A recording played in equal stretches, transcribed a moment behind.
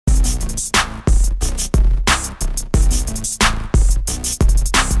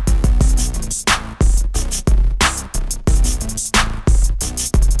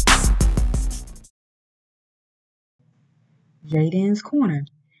Jaden's Corner,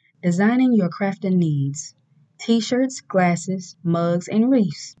 designing your crafting needs. T-shirts, glasses, mugs, and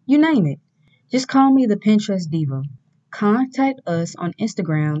wreaths. You name it. Just call me the Pinterest diva. Contact us on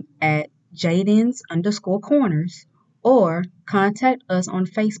Instagram at Jaden's_corners or contact us on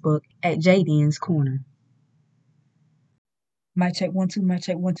Facebook at Jaden's Corner. Mic check 1 2, mic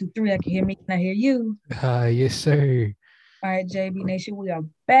check 1 2 3. I can hear me. Can I hear you? Yes, sir. All right, JB Nation, we are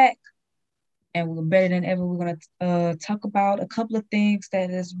back and we're better than ever. We're gonna talk about a couple of things that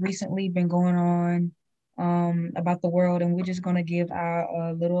has recently been going on about the world, and we're just gonna give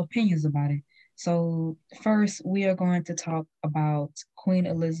our little opinions about it. So first, we are going to talk about Queen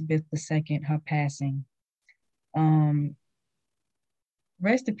Elizabeth II, her passing. Um,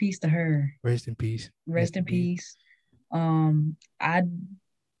 Rest in peace to her. Rest in peace. Rest in peace. I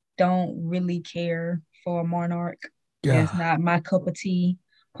don't really care for a monarch. That's Yeah. not my cup of tea,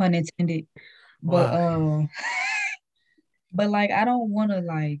 pun intended. But Why? but like I don't want to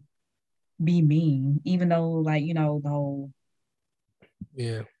like be mean, even though like the whole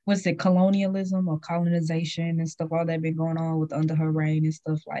Yeah. what's it, colonialism or colonization and stuff, all that been going on with under her reign and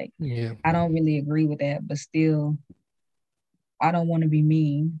stuff. Like Yeah. I don't really agree with that, but still I don't want to be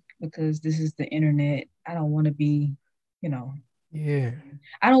mean because this is the internet. I don't want to be, you know, Yeah.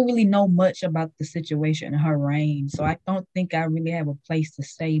 I don't really know much about the situation in her reign, so I don't think I really have a place to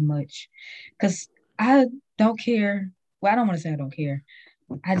say much because I don't care. Well, I don't want to say I don't care.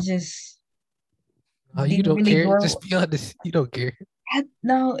 I just You didn't don't really care. grow. Just be honest. You don't care.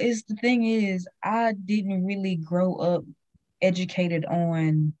 No, it's the thing is, I didn't really grow up educated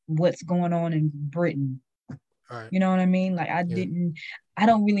on what's going on in Britain. All right. You know what I mean? Like Yeah. I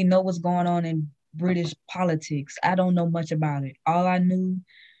don't really know what's going on in British politics. I don't know much about it. All I knew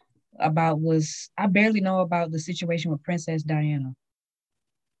about was I barely know about the situation with Princess Diana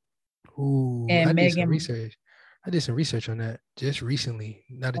Ooh, I and did some Meghan. research. I did some research on that just recently.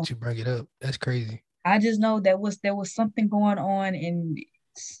 Now that you bring it up, that's crazy. I just know there was something going on in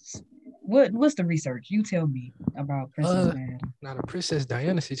what's the research? You tell me about Princess Uh, Diana. Now the Princess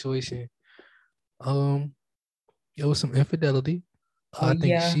Diana situation. Um, it was some infidelity. Oh I think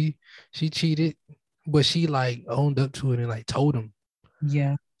yeah, she cheated, but she like owned up to it and like told him.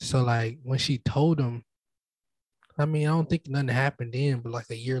 yeah. So like when she told him, I mean, I don't think nothing happened then, but like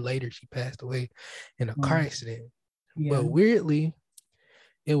a year later, she passed away in a car Oh, accident. yeah. But weirdly,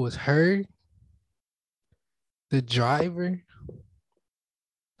 it was her, the driver,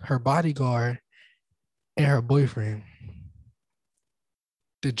 her bodyguard, and her boyfriend.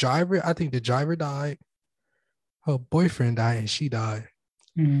 The driver, I think the driver died, her boyfriend died, and she died.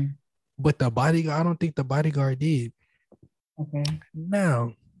 Mm, But the bodyguard, I don't think the bodyguard did. okay.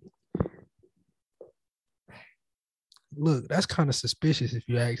 Now, look, that's kind of suspicious if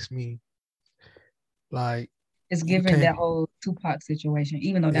you ask me. Like, It's you given can't that whole Tupac situation,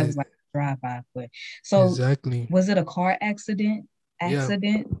 even though that was it, like a drive-by. But so exactly. was it a car accident? Yeah,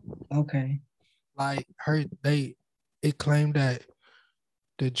 Accident? Okay. like it claimed that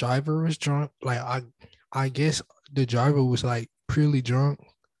the driver was drunk. Like I guess the driver was like purely drunk,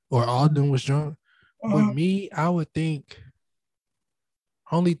 or Alden was drunk. But Uh, me, I would think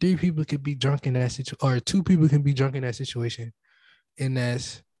only three people could be drunk in that situation, or two people can be drunk in that situation, and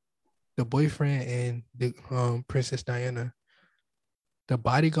that's the boyfriend and the Princess Diana. The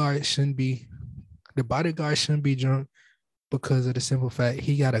bodyguard shouldn't be. The bodyguard shouldn't be drunk because of the simple fact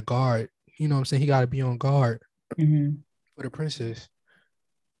he got a guard. You know what I'm saying? He got to be on guard mhm. for the princess.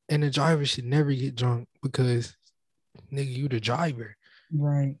 And the driver should never get drunk because nigga, you the driver.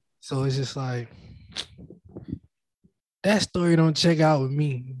 Right. So it's just like that story don't check out with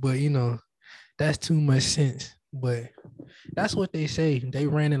me, but that's too much sense. But that's what they say. They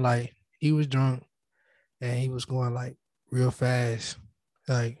ran it like he was drunk and he was going like real fast.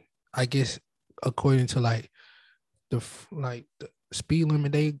 Like I guess according to like the speed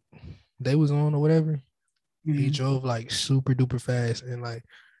limit they was on or whatever, he Mhm. drove like super duper fast and like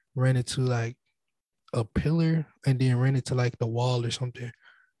ran into like a pillar and then ran into like the wall or something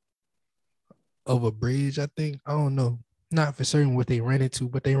of a bridge, I think. I don't know. Not for certain what they ran into,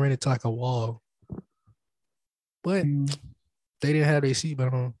 but they ran into like a wall. But Mhm. they didn't have their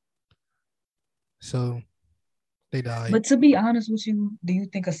seatbelt on. So they died. But to be honest with you, do you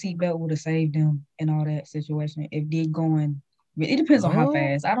think a seatbelt would have saved them in all that situation? If they going, it depends on how Oh,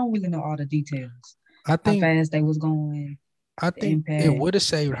 fast. I don't really know all the details. I How think fast they was going, I the think it impact. would have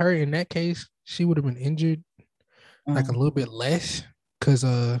saved her in that case. She would have been injured like a Um, little bit less because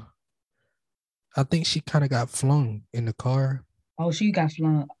I think she kind of got flung in the car. oh, she got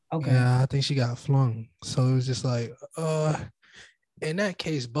flung. Okay. Yeah, I think she got flung. So it was just like, in that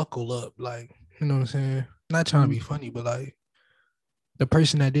case, buckle up. Like, you know what I'm saying? Not trying to be Mm. funny, but like, the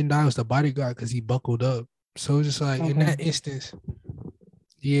person that didn't die was the bodyguard because he buckled up. So it's just like in Okay. that instance,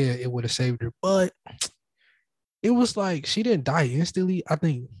 yeah, it would have saved her. But it was like she didn't die instantly. I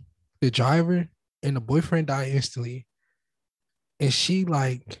think the driver and the boyfriend died instantly. And she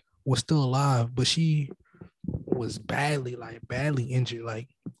like was still alive, but she was badly injured. Like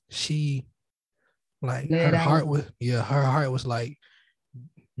she like Let her out. heart was her heart was like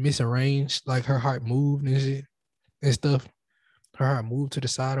misarranged, like her heart moved and shit and stuff. Her heart moved to the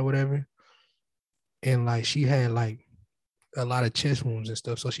side or whatever. And like she had like a lot of chest wounds and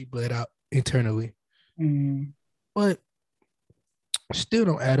stuff, so she bled out internally. Mm. But still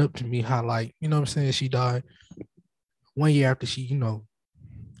don't add up to me how like, you know what I'm saying, she died 1 year after she,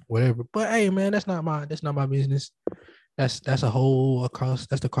 whatever. But hey man, that's not my business. That's a whole across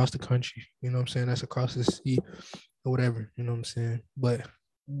the country. You know what I'm saying? That's across the sea or whatever. You know what I'm saying? But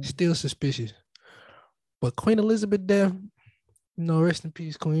still suspicious. But Queen Elizabeth death, rest in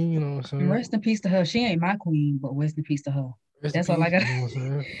peace, Queen. You know what I'm saying? Rest in peace to her. She ain't my queen, but rest in peace to her. Rest That's in all I peace. got. You know what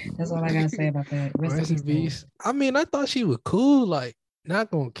I'm saying? That's all I gotta say about that. Rest in peace. I mean, I thought she was cool. Like,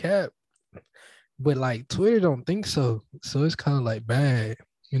 not gonna cap, but like Twitter don't think so. So it's kind of like bad.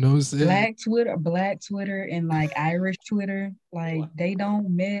 You know what I'm saying? Black Twitter, and like Irish Twitter, like they don't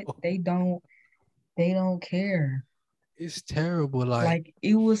care. It's terrible. Like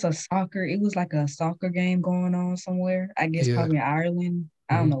it was like a soccer game going on somewhere. I guess Yeah. probably in Ireland.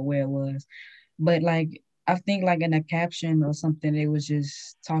 I don't Mhm. know where it was. But like I think like in a caption or something, they was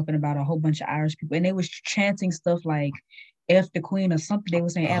just talking about a whole bunch of Irish people, and they was chanting stuff like "F the Queen" or something. They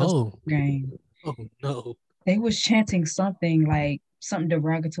was saying at a Oh. game. Oh no. They was chanting something like something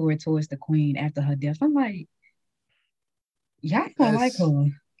derogatory towards the Queen after her death. I'm like, y'all don't like That's her.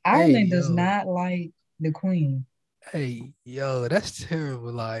 hey Ireland does yo. not like the Queen. Hey yo, that's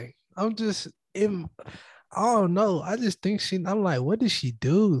terrible. Like I'm just in I don't know. I just think I'm like, what did she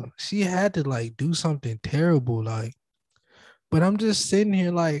do? She had to like do something terrible, like, but I'm just sitting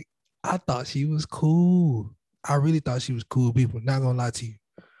here like I thought she was cool. I really thought she was cool people. Not gonna lie to you.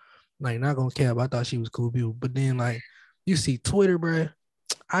 Like, not gonna cap. I thought she was cool people. But then like you see Twitter, bro.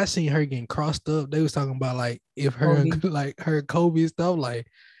 I seen her getting crossed up. They was talking about like if her Kobe. and like her Kobe and stuff, like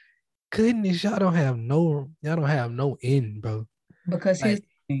goodness, y'all don't have no end, bro. Because here's Like,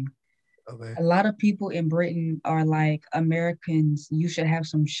 the thing. okay. A lot of people in Britain are like, Americans, you should have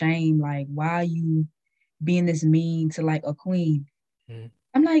some shame. Like, why are you being this mean to like a queen? Mm-hmm.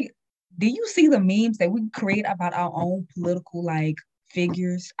 I'm like, do you see the memes that we create about our own political like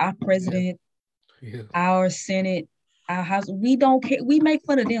figures, our president, Yeah. our Senate, our House? We don't care. We make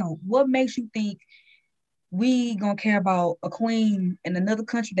fun of them. What makes you think we gonna care about a queen in another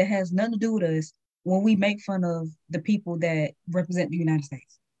country that has nothing to do with us when we make fun of the people that represent the United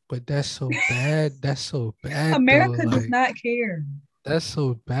States? But that's so bad. That's so bad though. America does Like, not care. that's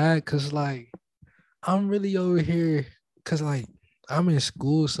so bad. Cause like I'm really over here. Cause like I'm in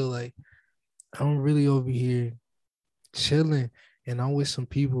school. So like I'm really over here chilling and I'm with some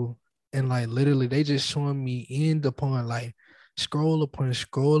people. And like literally they just showing me end upon like scroll upon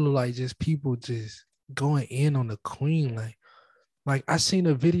scroll of like just people just going in on the queen. Like I seen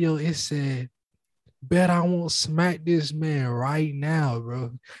a video, it said, bet I won't smack this man right now,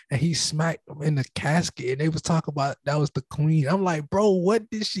 bro. And he smacked him in the casket. And they was talking about that was the queen. I'm like, bro, what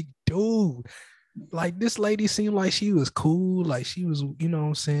did she do? Like this lady seemed like she was cool. Like she was, you know what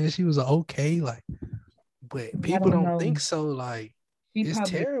I'm saying? She was okay. Like, but people don't think so. Like, She it's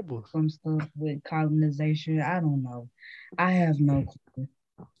probably terrible. some stuff with colonization. I don't know. I have no clue.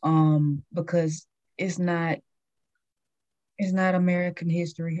 Because it's not American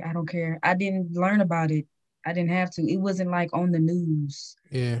history. I don't care. I didn't learn about it. I didn't have to. It wasn't like on the news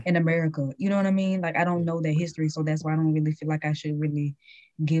Yeah. in America. You know what I mean? Like I don't know that history, so that's why I don't really feel like I should really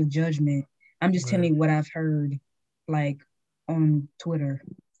give judgment. I'm just telling you what I've heard, like on Twitter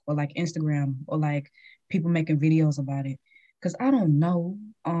or like Instagram or like people making videos about it. Cause I don't know.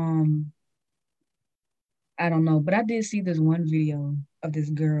 I don't know, but I did see this one video of this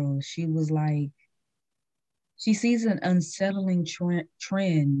girl. She was like, she sees an unsettling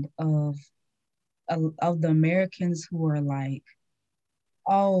trend of the Americans who are like,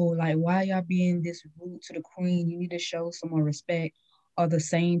 oh, like why y'all being this rude to the queen? You need to show some more respect. Are the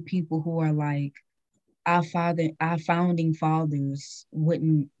same people who are like, our founding fathers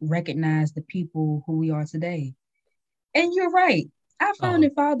wouldn't recognize the people who we are today. And you're right. Our Oh,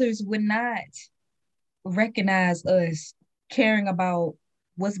 founding fathers would not recognize us caring about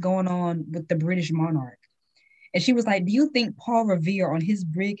what's going on with the British monarch. And she was like, do you think Paul Revere on his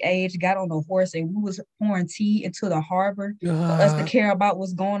big age got on a horse and we was pouring tea into the harbor for us to care about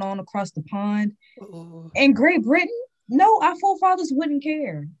what's going on across the pond? In Great Britain, No, our forefathers wouldn't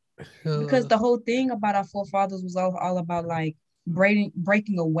care because Uh, the whole thing about our forefathers was all about like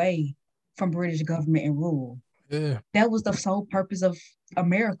breaking away from British government and rule. yeah. That was the sole purpose of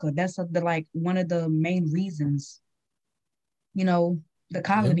America. That's the like one of the main reasons, you know, the Yeah.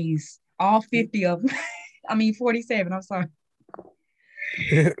 colonies, all 50 of them. I mean 47, I'm sorry.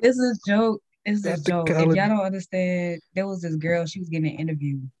 Yeah. It's a joke. It's a Not the joke. If y'all colony. don't understand, there was this girl, she was getting an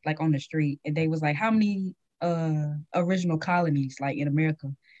interview like on the street, and they was like, how many original colonies like in America?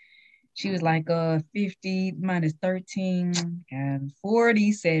 She was like 50 minus 13 and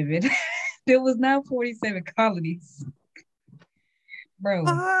 47. There was not 47 colonies. Bro,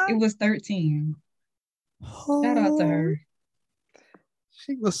 it What? was 13. Shout out to Oh, her.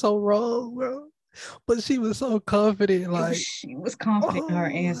 she was so wrong, bro. But she was so confident, It was like, she was confident in her oh,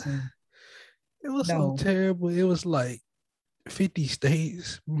 answer. it was so No, terrible. It was like 50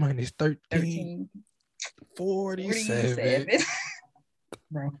 states minus 13, 13, 47. 47.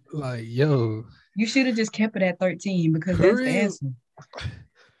 Bro, Like, yo, you should have just kept it at 13 because for that's the real. answer.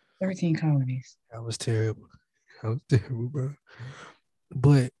 13 colonies. That was terrible. That was terrible, bro.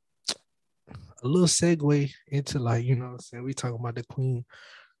 But a little segue into like, you know what I'm saying? We talking about the queen.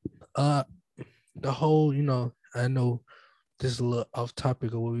 Uh the whole, I know this is a little off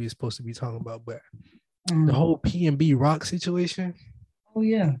topic of what we were supposed to be talking about, but the Um, whole PNB Rock situation, oh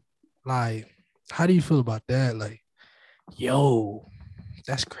yeah. like, how do you feel about that? Like, yo,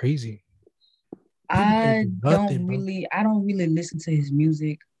 that's crazy. People can't do nothing, bro. I don't really listen to his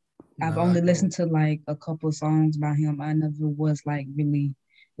music. I've Nah, I only don't. listened to like a couple songs by him. I never was like really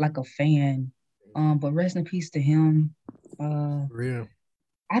like a fan. But rest in peace to him. Uh, For real.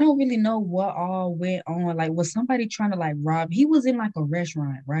 I don't really know what all went on. Like, was somebody trying to like rob? He was in like a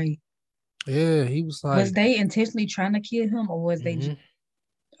restaurant, right? Yeah, he was Was like, they intentionally trying to kill him, or was they? mhm.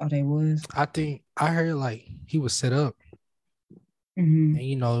 Oh, they was. I think I heard like he was set up. Hmm.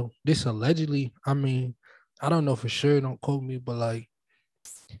 And this allegedly, I mean, I don't know for sure, don't quote me, but like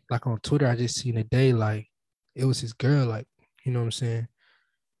on Twitter, I just seen a day like it was his girl, like, you know what I'm saying?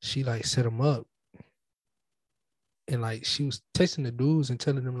 She like set him up and like she was texting the dudes and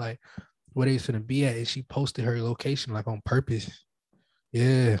telling them like where they was gonna be at, and she posted her location like on purpose.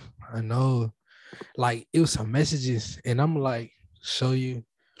 Yeah, I know. Like it was some messages, and I'm gonna show you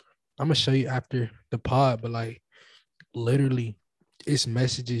after the pod, but like literally it's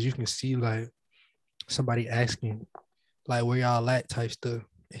messages you can see like somebody asking like where y'all at type stuff.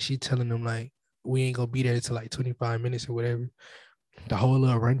 And she telling them like we ain't gonna be there until like 25 minutes or whatever. The whole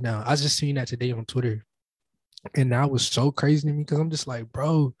little rundown. I just seen that today on Twitter. And that was so crazy to me because I'm just like,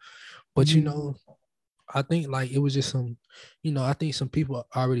 bro, but Hmm. I think like it was just some, I think some people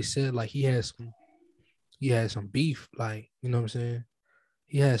already said like he had some beef, like, you know what I'm saying?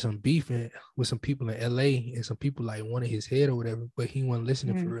 He had some beef with some people in LA and some people like wanted his head or whatever, but he wasn't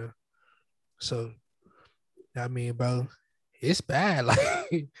listening for Hmm. real. So I mean, bro, it's bad.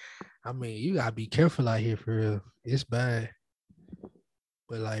 Like, I mean, you gotta be careful out here for real. It's bad.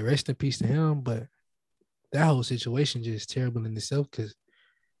 But like, rest in peace to him. But that whole situation just terrible in itself because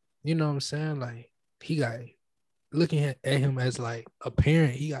you know what I'm saying? Like, he got looking at him as like a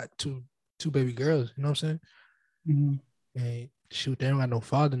parent, he got two baby girls, you know what I'm saying? Hmm. And shoot, they don't got no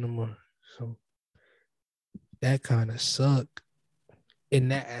father no more. So that kind of sucked in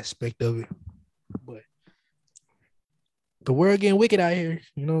that aspect of it. But the world getting wicked out here,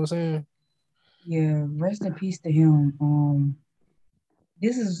 you know what I'm saying? Yeah, rest in peace to him.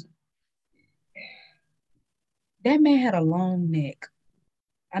 This is that man had a long neck.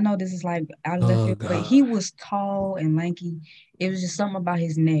 I know this is like out of left Oh field, but God. he was tall and lanky. It was just something about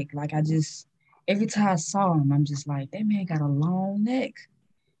his neck. Like I just every time I saw him, I'm just like, that man got a long neck.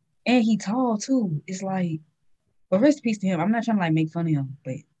 And he tall too. It's like, but rest in peace to him. I'm not trying to like make fun of him,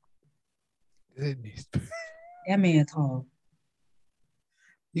 but Goodness. that man tall.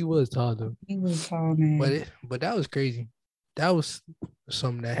 He was tall though. He was tall, man. But that was crazy. That was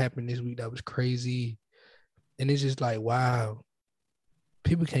something that happened this week that was crazy. And it's just like, wow,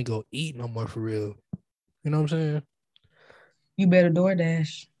 people can't go eat no more for real. You know what I'm saying? You better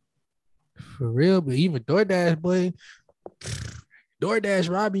DoorDash. For real, but even DoorDash, boy, DoorDash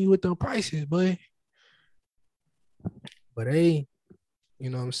robbing you with them prices, boy. But hey, you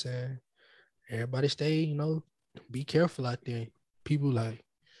know what I'm saying? Everybody stay, be careful out there. People like,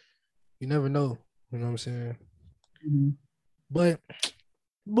 you never know. You know what I'm saying? Mhm. But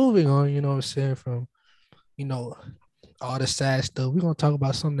moving on, you know what I'm saying, from, you know, all the sad stuff, we're gonna talk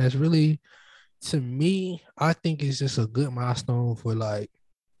about something that's really, to me, I think it's just a good milestone for like,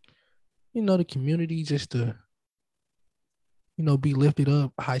 the community just to, be lifted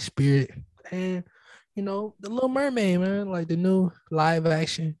up, high spirit. And, The Little Mermaid, man, like the new live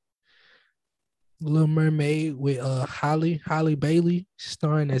action Little Mermaid with Holly Bailey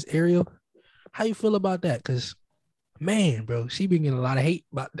starring as Ariel. How you feel about that? Cause man, bro, she been getting a lot of hate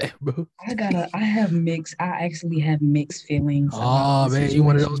about that, bro. I actually have mixed feelings about Oh the man, you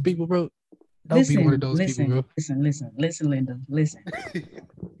one of those situation. people, bro. Don't be one of Listen, those people, listen, bro. listen, Linda, listen.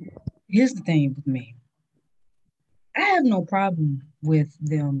 Here's the thing with me. I have no problem with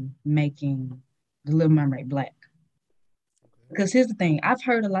them making the Little Mermaid black. Because here's the thing, I've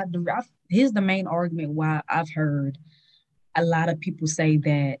heard a lot. Here's the main argument why I've heard a lot of people say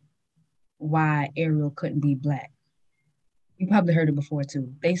that why Ariel couldn't be black. You probably heard it before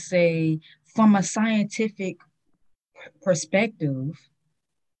too. They say from a scientific perspective,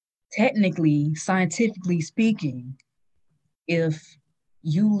 technically, scientifically speaking, if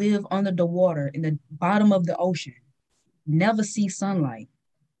you live under the water in the bottom of the ocean, never see sunlight,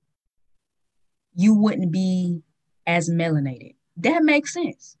 you wouldn't be as melanated. That makes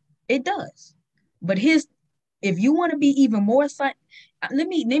sense. It does. But if you want to be even more let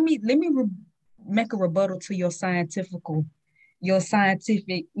me make a rebuttal to your scientific, point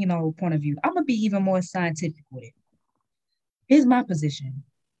of view. I'm gonna be even more scientific with it. Here's my position.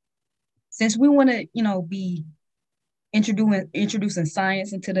 Since we want to, be introducing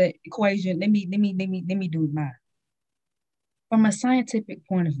science into the equation, let me do mine. From a scientific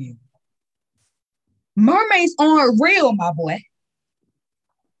point of view, mermaids aren't real, my boy.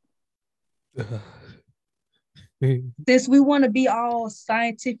 Since we want to be all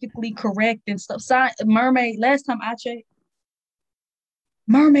scientifically correct and stuff, last time I checked,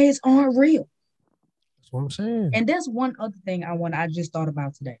 mermaids aren't real. That's what I'm saying. And there's one other thing I just thought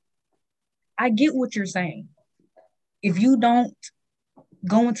about today. I get what you're saying. If you don't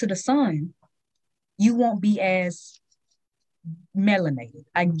go into the sun, you won't be as melanated.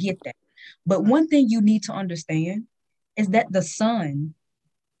 I get that. But one thing you need to understand is that the sun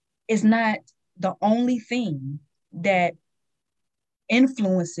is not the only thing that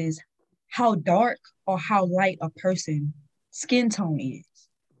influences how dark or how light a person's skin tone is.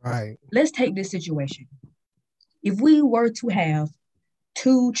 Right. Let's take this situation. If we were to have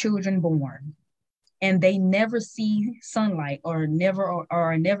two children born and they never see sunlight or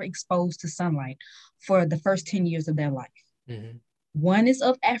are never exposed to sunlight for the first 10 years of their life. Mm-hmm. One is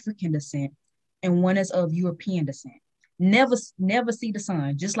of African descent and one is of European descent. Never see the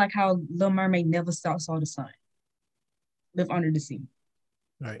sun, just like how Little Mermaid never saw the sun. Live under the sea.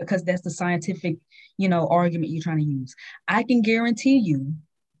 Right. Because that's the scientific, argument you're trying to use. I can guarantee you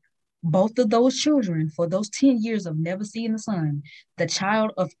both of those children, for those 10 years of never seeing the sun, the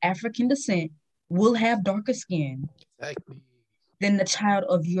child of African descent will have darker skin than the child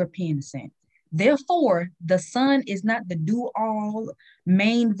of European descent. Therefore, the sun is not the do-all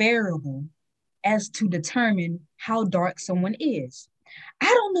main variable as to determine how dark someone is. I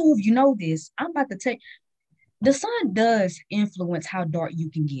don't know if you know this. I'm about to tell you, the sun does influence how dark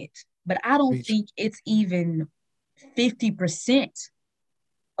you can get, but I don't think it's even 50%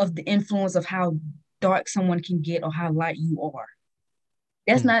 of the influence of how dark someone can get or how light you are.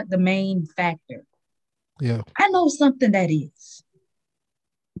 That's not the main factor. Yeah. I know something that is.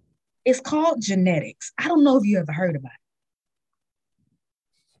 It's called genetics. I don't know if you ever heard about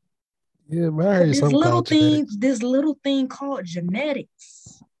it. Yeah, but I heard this little thing called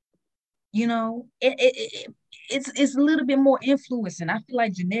genetics. It's a little bit more influencing. I feel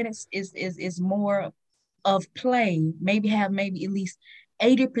like genetics is more of play, maybe at least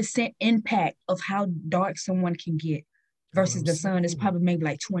 80% impact of how dark someone can get versus the sun is probably maybe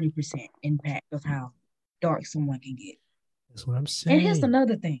like 20% impact of how dark someone can get. That's what I'm saying. And here's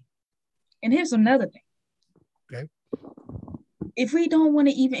another thing. Okay. If we don't want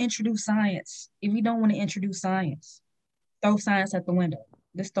to even introduce science, throw science at the window.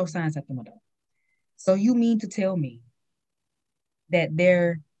 Let's throw science at the window. So you mean to tell me that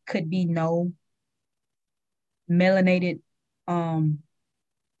there could be no melanated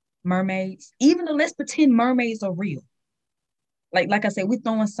mermaids? Even though let's pretend mermaids are real. Like I said, we're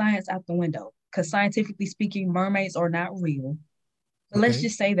throwing science out the window because scientifically speaking, mermaids are not real. So let's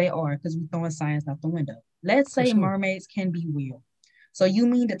just say they are because we're throwing science out the window. Let's say mermaids can be real. So you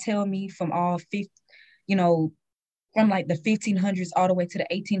mean to tell me from from like the 1500s all the way to the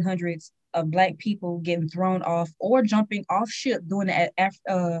 1800s of Black people getting thrown off or jumping off ship during the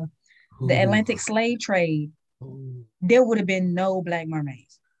Atlantic slave trade, there would have been no Black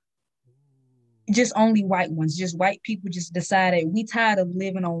mermaids. Just only white ones. Just white people just decided we tired of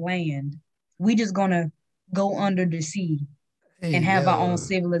living on land. We just gonna go under the sea and have our own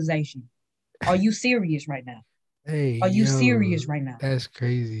civilization. Are you serious right now? Are you serious right now? That's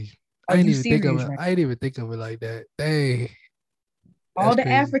crazy. Are you serious right I didn't even think of it like that. Dang, now? All that's the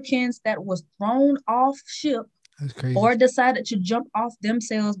crazy. Africans that was thrown off ship That's crazy. or decided to jump off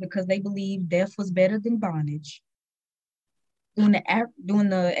themselves because they believed death was better than bondage during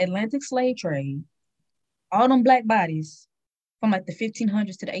the Atlantic slave trade. All them black bodies from like the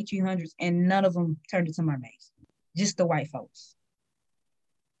 1500s to the 1800s, and none of them turned into mermaids. Just the white folks.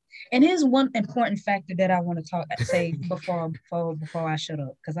 And here's one important factor that I want to say before I shut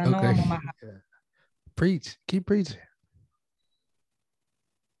up, because I know Okay. I'm on my. Yeah. Preach. Keep preaching.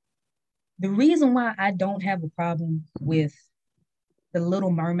 The reason why I don't have a problem with the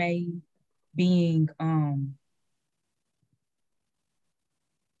Little Mermaid being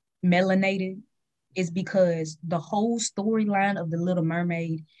melanated is because the whole storyline of the Little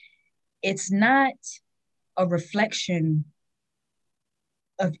Mermaid, it's not a reflection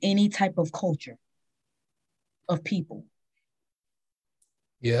of any type of culture of people.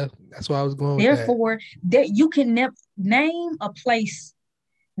 Yeah, that's why I was going with that. Therefore, that you can never name a place,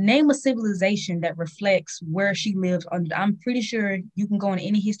 name a civilization that reflects where she lives. I'm pretty sure you can go in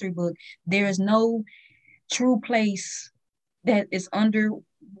any history book. There is no true place that is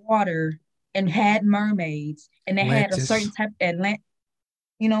underwater and had mermaids and they had a Atlantis. certain type of Atlantic,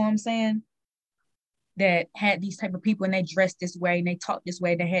 you know what I'm saying? That had these type of people and they dressed this way and they talked this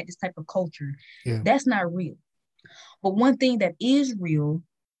way, they had this type of culture. Yeah. That's not real. But one thing that is real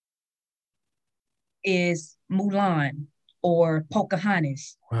is Mulan or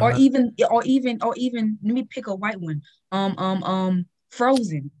Pocahontas, or even let me pick a white one.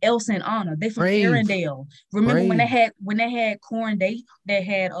 Frozen, Elsa and Anna. They from Brave. Arendelle. Remember when they had Coronation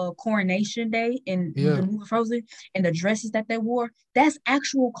Day in the movie Frozen, and the dresses that they wore? That's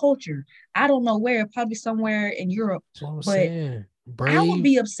actual culture. I don't know where, probably somewhere in Europe. But Brave. I would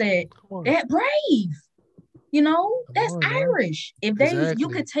be upset. That Brave. You know, that's Irish. If they you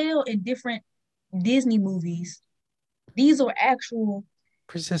could tell in different Disney movies, these are actual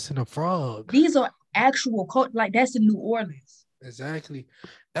Princess and the Frog. These are actual like that's in New Orleans. Exactly.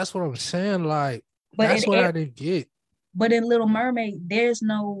 That's what I'm saying. Like, but that's what I didn't get. But in Little Mermaid, they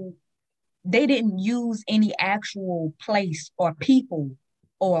didn't use any actual place or people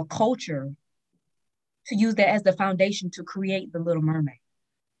or culture to use that as the foundation to create the Little Mermaid.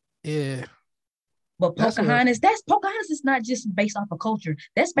 Yeah. But Pocahontas is not just based off of culture.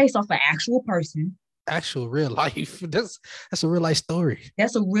 That's based off an actual person. Actual real life. That's a real life story.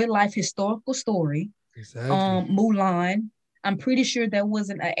 That's a real life historical story. Exactly. Mulan. I'm pretty sure there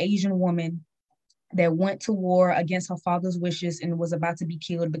wasn't an Asian woman that went to war against her father's wishes and was about to be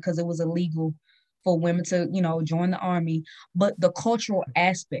killed because it was illegal for women to, join the army. But the cultural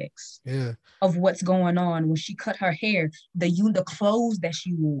aspects of what's going on, when she cut her hair, the clothes that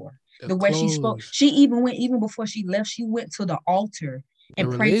she wore, the way she spoke, even before she left, she went to the altar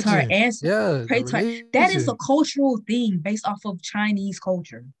and prayed to her ancestors. That is a cultural thing based off of Chinese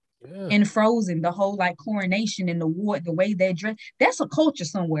culture. Yeah. In Frozen, the whole like coronation and the war, the way they dress, that's a culture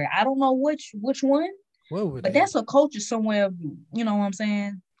somewhere. I don't know which one, but that's a culture somewhere. You know what I'm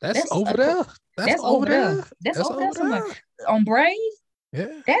saying? That's over there. That's over there. That's over there somewhere. On Brave, yeah,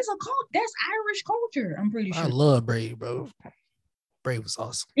 that's Irish culture. I'm pretty sure. I love Brave, bro. Brave was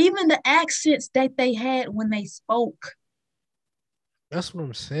awesome. Even the accents that they had when they spoke. That's what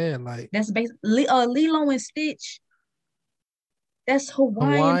I'm saying. Like that's basically Lilo and Stitch. That's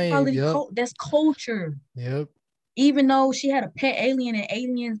Hawaiian quality. Yep. That's culture. Yep. Even though she had a pet alien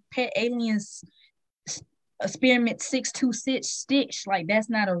and pet aliens experiment 626 Stitch, like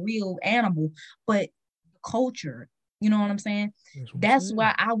that's not a real animal, but culture. You know what I'm saying? That's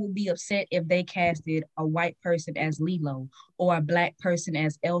why I would be upset if they casted a white person as Lilo or a black person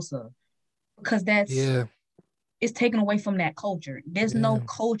as Elsa, because it's taken away from that culture. There's no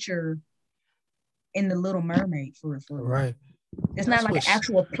culture in the Little Mermaid for right. It's not like an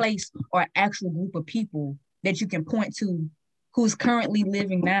actual place or an actual group of people that you can point to who's currently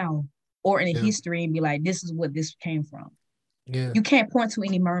living now or in a history and be like, this is what this came from. Yeah. You can't point to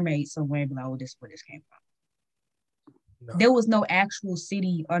any mermaid somewhere and be like, oh, this is where this came from. No. There was no actual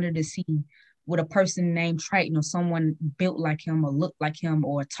city under the sea with a person named Triton or someone built like him or looked like him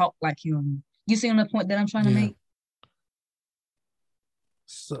or talked like him. You see on the point that I'm trying to make?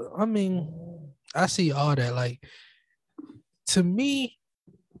 So, I mean, I see all that. Like, to me,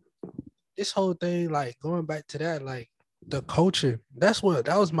 this whole thing, like going back to that, like the culture, that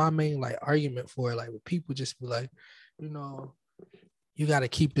was my main like argument for it. Like people just be like, you got to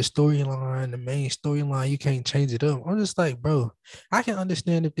keep the storyline, the main storyline. You can't change it up. I'm just like, bro, I can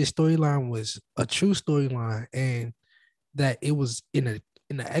understand if this storyline was a true storyline and that it was in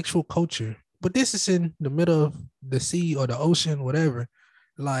the actual culture, but this is in the middle of the sea or the ocean, whatever.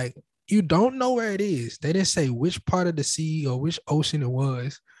 Like, You don't know where it is. They didn't say which part of the sea or which ocean it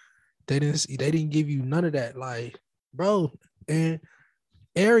was. They didn't give you none of that. Like, bro, and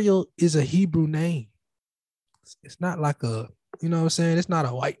Ariel is a Hebrew name. It's not like a, you know what I'm saying? It's not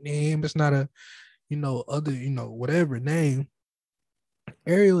a white name. It's not a, other, whatever name.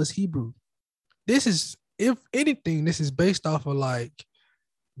 Ariel is Hebrew. This is, if anything, this is based off of like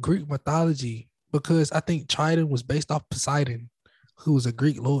Greek mythology, because I think Triton was based off Poseidon, who was a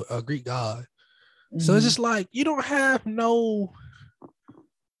Greek lord, a Greek god. So it's just like, you don't have no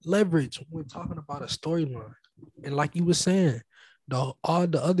leverage when talking about a storyline. And like you were saying, all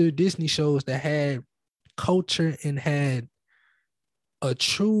the other Disney shows that had culture and had a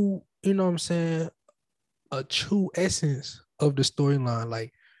true, you know what I'm saying, a true essence of the storyline,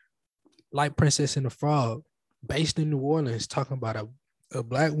 like Princess and the Frog, based in New Orleans, talking about a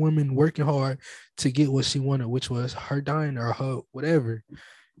black woman working hard to get what she wanted, which was her diner or her whatever.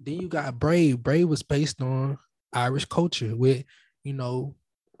 Then you got Brave. Brave was based on Irish culture with, even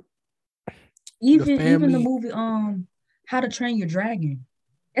the family. Even the movie How to Train Your Dragon.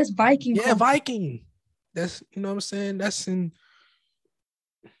 That's Viking Yeah, culture. Viking. That's, you know what I'm saying? That's in,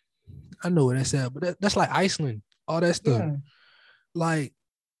 I know what that's at, but that's like Iceland, all that stuff. Yeah. Like,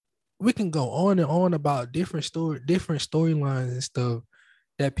 we can go on and on about different storylines and stuff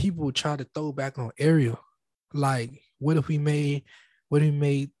that people try to throw back on Ariel. Like, what if we made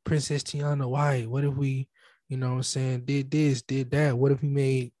Princess Tiana white? What if we, you know what I'm saying, did this, did that? What if we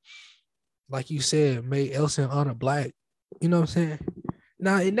made, like you said, made Elsa and Anna black? You know what I'm saying?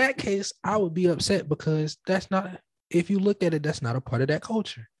 Now, in that case, I would be upset because that's not, if you look at it, that's not a part of that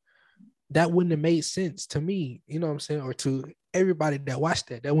culture. That wouldn't have made sense to me, you know what I'm saying? Or to everybody that watched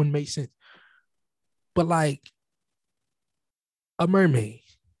that wouldn't make sense. But like a mermaid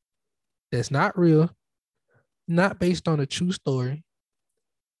that's not real, not based on a true story.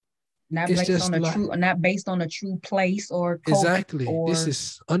 Not based on a true place or culture. Exactly. This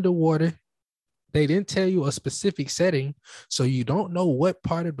is underwater. They didn't tell you a specific setting, so you don't know what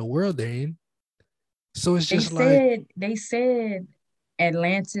part of the world they're in. So it's just they said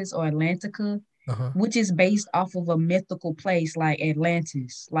Atlantis or Atlantica, which is based off of a mythical place like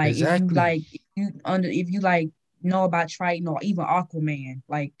Atlantis. Like, exactly. if you know about Triton or even Aquaman,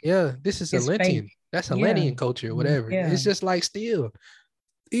 like, yeah, this is Atlantean. That's Atlantean culture, whatever. Yeah. It's just like, still,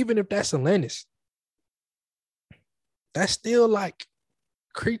 even if that's Atlantis, that's still like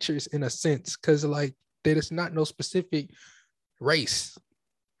creatures in a sense, because like there's not no specific race.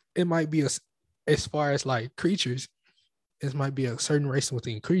 It might be as far as like creatures, it might be a certain race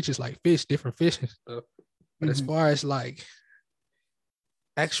within creatures, like fish, different fish and stuff. But as far as like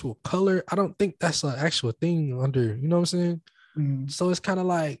actual color, I don't think that's an actual thing under, you know what I'm saying? So it's kind of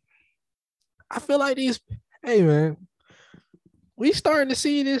like, I feel like hey man, we starting to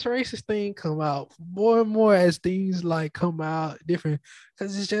see this racist thing come out more and more as things like come out different,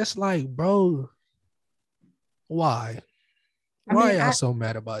 because it's just like, bro, why? Why are y'all so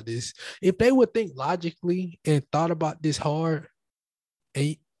mad about this? If they would think logically and thought about this hard,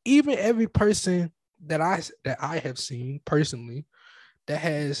 and even every person that I have seen personally that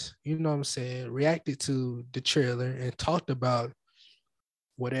has, you know what I'm saying, reacted to the trailer and talked about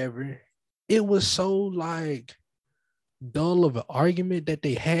whatever, it was so like dull of an argument that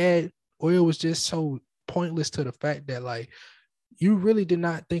they had, or it was just so pointless to the fact that like you really did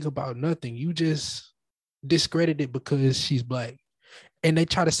not think about nothing. You just discredited it because she's black. And they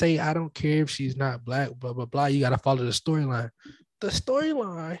try to say, I don't care if she's not black, blah, blah, blah. You got to follow the storyline. The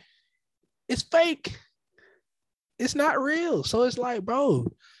storyline is fake. It's not real. So it's like, bro,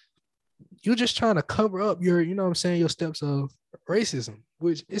 you're just trying to cover up your, you know what I'm saying, your steps of racism,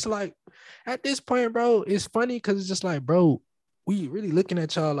 which it's like, at this point, bro, it's funny because it's just like, bro, we really looking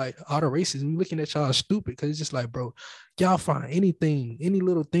at y'all like all the races. We looking at y'all stupid because it's just like, bro, y'all find anything, any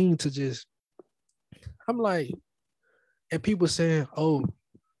little thing to just, I'm like, and people saying, oh,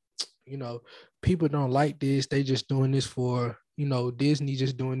 you know, people don't like this. They just doing this for, you know, Disney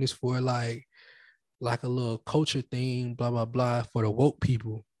just doing this for like a little culture thing, blah, blah, blah, for the woke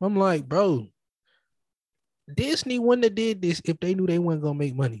people. I'm like, bro, Disney wouldn't have did this if they knew they weren't going to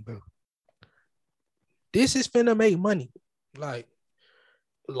make money, bro. This is finna make money.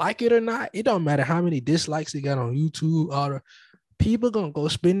 Like it or not, it don't matter how many dislikes it got on YouTube. All the people going to go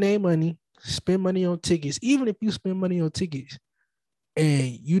spend their money, spend money on tickets. Even if you spend money on tickets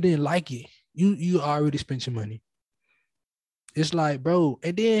and you didn't like it, you already spent your money. It's like, bro,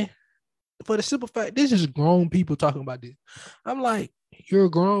 and then for the simple fact, this is grown people talking about this. I'm like, you're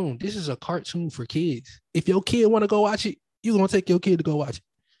grown. This is a cartoon for kids. If your kid want to go watch it, you're going to take your kid to go watch it.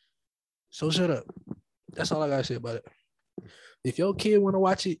 So shut up. That's all I got to say about it. If your kid want to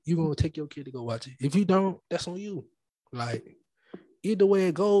watch it, you're gonna take your kid to go watch it. If you don't, that's on you. Like either way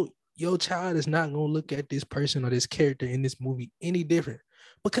it go, your child is not gonna look at this person or this character in this movie any different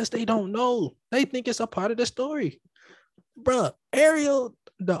because they don't know. They think it's a part of the story. Bruh, Ariel,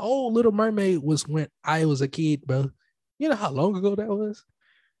 the old Little Mermaid was when I was a kid, bro. You know how long ago that was?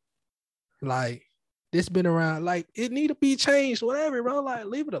 Like, this been around. Like, it need to be changed, whatever, bro. Like,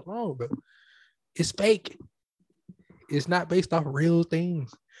 leave it alone, bro. It's fake. It's not based off real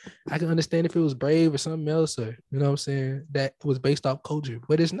things. I can understand if it was Brave or something else, or you know what I'm saying, that was based off culture,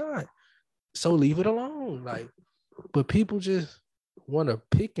 but it's not. So leave it alone. Like, but people just want to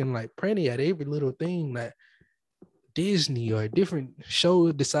pick and like pranny at every little thing that Disney or a different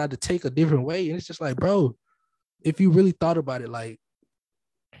show decide to take a different way. And it's just like, bro, if you really thought about it, like,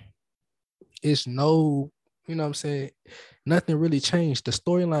 it's no, you know what I'm saying, nothing really changed. The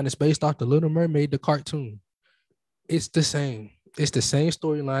storyline is based off the Little Mermaid, the cartoon. It's the same. It's the same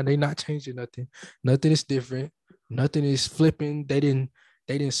storyline. They not changing nothing. Nothing is different. Nothing is flipping. They didn't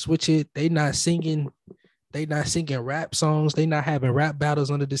switch it. They not singing rap songs. They not having rap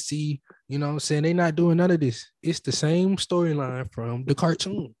battles under the sea. You know what I'm saying? They not doing none of this. It's the same storyline from the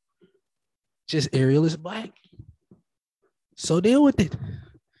cartoon. Just Ariel is black. So deal with it.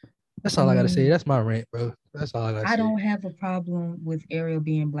 That's all I gotta say. That's my rant, bro. That's all I gotta say. I don't have a problem with Ariel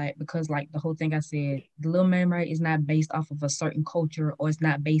being black because, like the whole thing I said, The Little Mermaid is not based off of a certain culture or it's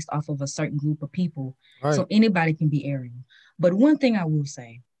not based off of a certain group of people. Right. So anybody can be Ariel. But one thing I will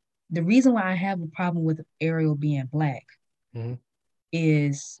say, the reason why I have a problem with Ariel being black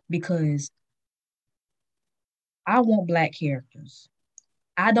is because I want black characters.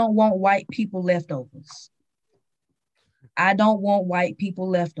 I don't want white people leftovers. I don't want white people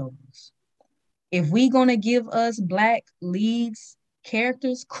leftovers. If we're going to give us black leads,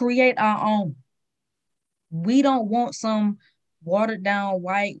 characters, create our own. We don't want some watered down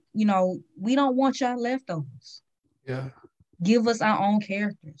white, we don't want y'all leftovers. Yeah. Give us our own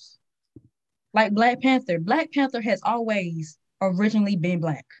characters. Like Black Panther. Black Panther has always originally been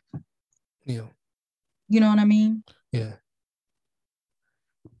black. Yeah. You know what I mean? Yeah.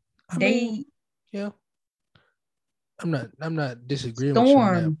 Yeah. I'm not disagreeing with you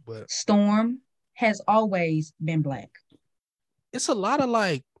on that, but Storm has always been black. It's a lot of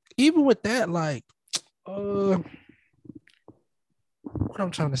like, even with that, like, what I'm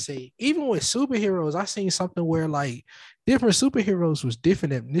trying to say, even with superheroes, I seen something where like different superheroes was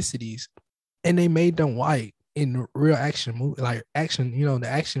different ethnicities, and they made them white in the real action movie, like action, the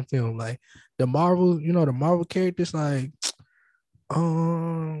action film, like the Marvel characters, like,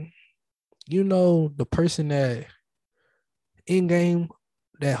 the person that Endgame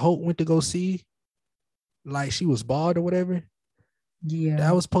that Hulk went to go see, like she was bald or whatever. Yeah,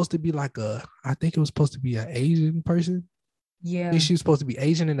 that was supposed to be like I think it was supposed to be an Asian person. Yeah, I think she was supposed to be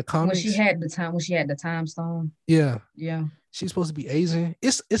Asian in the comics. When she had the time stone. Yeah, yeah, she's supposed to be Asian.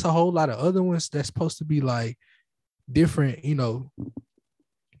 It's a whole lot of other ones that's supposed to be like different,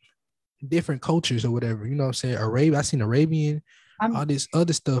 different cultures or whatever. You know what I'm saying? I seen Arabian, all this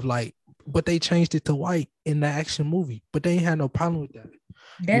other stuff, like, but they changed it to white in the action movie. But they ain't had no problem with that.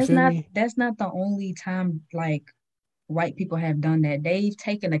 That's not the only time like white people have done that. They've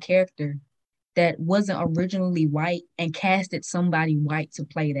taken a character that wasn't originally white and casted somebody white to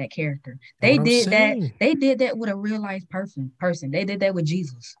play that character. They did that with a real life person. They did that with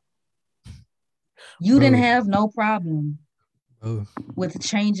Jesus. You didn't have no problem with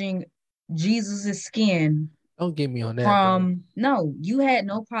changing Jesus's skin. Don't get me on that. No, you had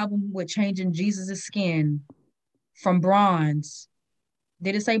no problem with changing Jesus's skin from bronze.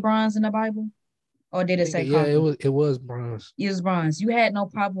 Did it say bronze in the Bible? Or did it say copper? Yeah, it was bronze. It was bronze. You had no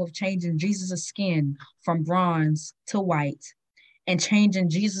problem with changing Jesus' skin from bronze to white and changing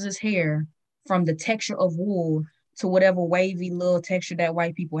Jesus' hair from the texture of wool to whatever wavy little texture that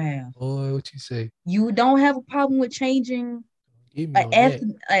white people have. Boy, what you say? You don't have a problem with changing an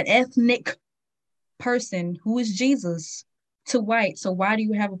ethnic person who is Jesus to white. So why do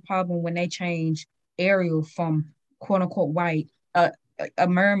you have a problem when they change Ariel from quote unquote white, a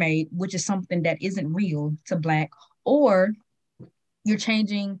mermaid, which is something that isn't real, to black, or you're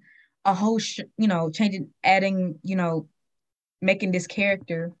changing a whole, making this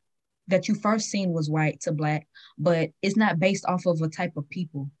character that you first seen was white to black, but it's not based off of a type of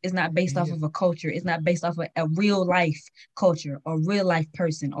people. It's not based off of a culture. It's not based off of a real life culture or real life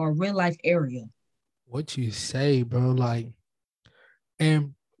person or a real life area. What you say, bro? Like,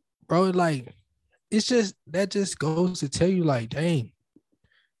 and bro, like, it's just, that just goes to tell you, like, dang,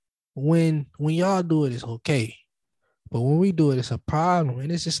 when y'all do it, it's okay. But when we do it, it's a problem.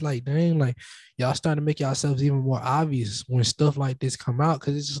 And it's just like, dang, like y'all starting to make yourselves even more obvious when stuff like this come out.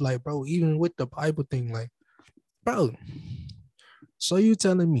 Cause it's just like, bro, even with the Bible thing, like, bro, so you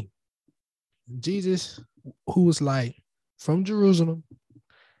telling me Jesus, who was like from Jerusalem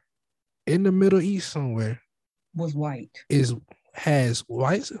in the Middle East somewhere, Was white. has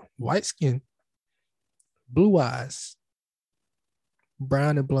white skin, blue eyes,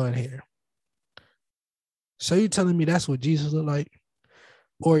 brown and blonde hair. So you telling me that's what Jesus looked like?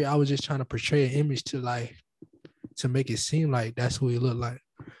 Or I was just trying to portray an image to make it seem like that's what he looked like.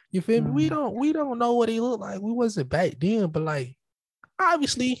 You feel me? We don't know what he looked like. We wasn't back then, but like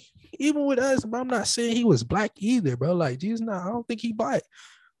obviously, even with us, but I'm not saying he was black either, bro. Like Jesus, I don't think he black,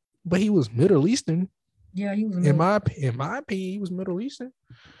 but he was Middle Eastern. Yeah, he was. In my opinion, he was Middle Eastern.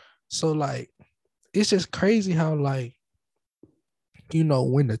 So like, it's just crazy how like, you know,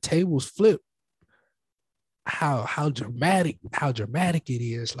 when the tables flip, how dramatic it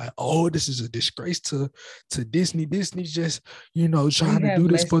is. Like, oh, this is a disgrace to Disney. Disney's just, you know, trying to do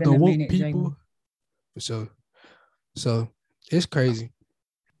this for the woke people. So it's crazy.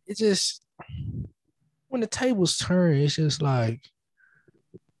 It just, when the tables turn, it's just like,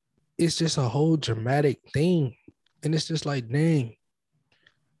 it's just a whole dramatic thing. And it's just like, dang.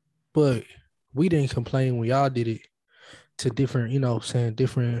 But we didn't complain when y'all did it to different, you know, saying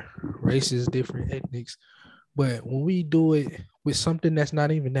different races, different ethnics. But when we do it with something that's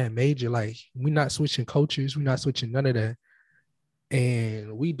not even that major, like we're not switching cultures, we're not switching none of that.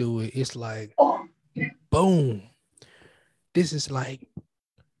 And we do it, it's like, boom. This is like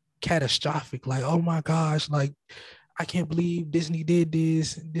catastrophic. Like, oh my gosh, like, I can't believe Disney did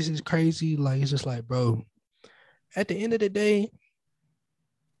this. This is crazy. Like, it's just like, bro, at the end of the day,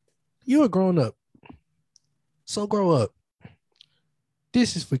 you're a grown up. So grow up.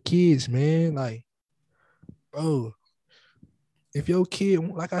 This is for kids, man. Like, bro, if your kid,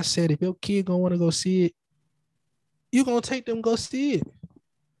 like I said, if your kid gonna want to go see it, you're gonna take them go see it.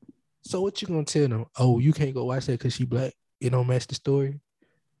 So what you gonna tell them? Oh, you can't go watch that because she black. It don't match the story.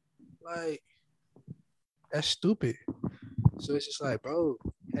 Like, that's stupid. So it's just like, bro,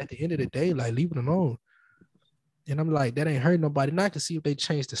 at the end of the day, like, leave it alone. And I'm like, that ain't hurt nobody. Now I can see if they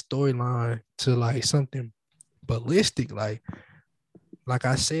change the storyline to like something ballistic. Like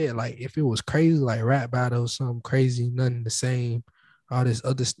I said, like if it was crazy, like rap battle, something crazy, nothing the same, all this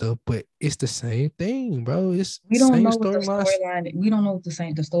other stuff, but it's the same thing, bro. It's we don't know what the storyline. We don't know what the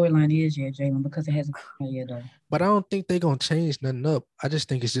storyline is yet, Jalen, because it hasn't come out yet though. But I don't think they're gonna change nothing up. I just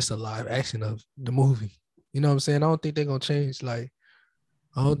think it's just a live action of the movie. You know what I'm saying? I don't think they're gonna change like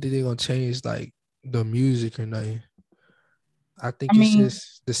the music or nothing. I think it's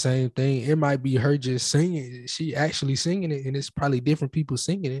just the same thing. It might be her just singing. She actually singing it, and it's probably different people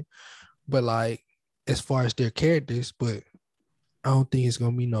singing it. But like, as far as their characters, but I don't think it's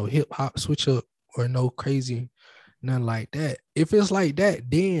gonna be no hip hop switch up or no crazy, nothing like that. If it's like that,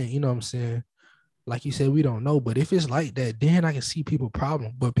 then you know what I'm saying. Like you said, we don't know. But if it's like that, then I can see people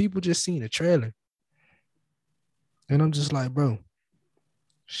problem. But people just seen the trailer, and I'm just like, bro,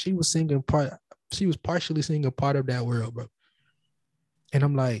 she was partially singing part of that world, bro. And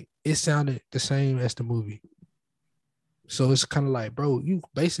I'm like, it sounded the same as the movie. So it's kind of like, bro, you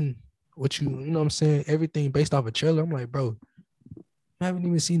basing what you know what I'm saying, everything based off a trailer. I'm like, bro, you haven't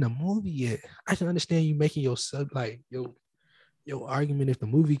even seen the movie yet. I can understand you making your argument if the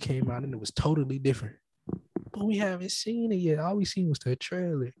movie came out and it was totally different. But we haven't seen it yet. All we seen was the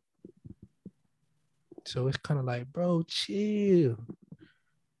trailer. So it's kind of like, bro, chill.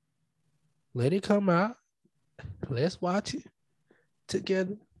 Let it come out. Let's watch it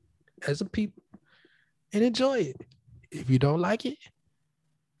together as a people and enjoy it. If you don't like it,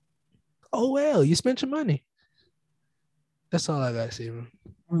 oh well, you spent your money. That's all I gotta say, man.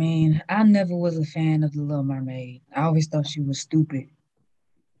 I mean, I never was a fan of The Little Mermaid. I always thought she was stupid.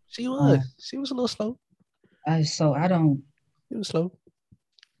 She was. She was a little slow. It was slow.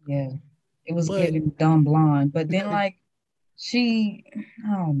 Yeah. It was giving dumb blonde. But then like I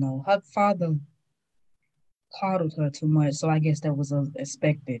don't know, her father coddled her too much. So I guess that was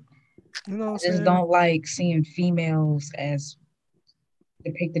expected. You know what I just don't like seeing females as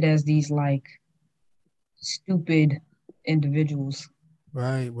depicted as these like stupid individuals.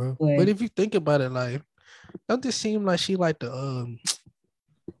 Right, bro. But if you think about it, like, don't this seem like she like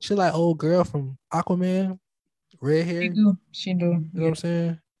she like old girl from Aquaman, red hair? She do. You know what I'm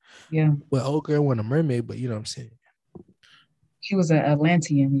saying? Yeah. Well, old girl wasn't a mermaid, but you know what I'm saying. She was an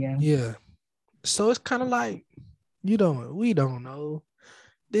Atlantean, yeah. Yeah. So it's kind of like, we don't know.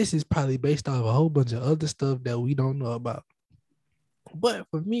 This is probably based off a whole bunch of other stuff that we don't know about. But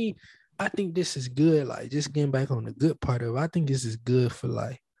for me, I think this is good. Like, just getting back on the good part of it, I think this is good for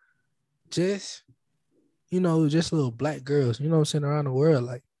like just just little black girls, you know what I'm saying, around the world,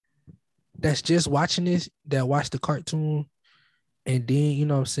 like that's just watching this, that watch the cartoon, and then you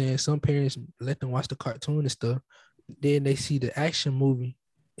know what I'm saying, some parents let them watch the cartoon and stuff. Then they see the action movie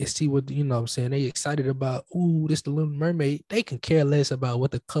and see what you know what I'm saying. They excited about, ooh, this the Little Mermaid. They can care less about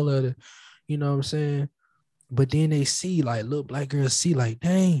what the color of the, you know what I'm saying. But then they see like little black girls see like,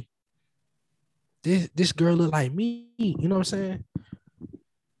 dang, this girl look like me, you know what I'm saying?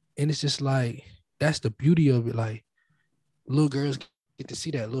 And it's just like that's the beauty of it. Like little girls get to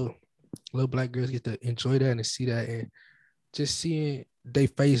see that, little black girls get to enjoy that and see that, and just seeing they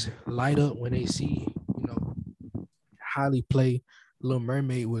face light up when they see, Halle play Little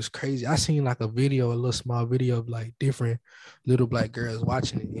Mermaid was crazy. I seen like a little small video of like different little black girls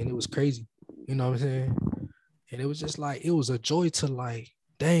watching it, and it was crazy. You know what I'm saying? And it was just like, it was a joy to like,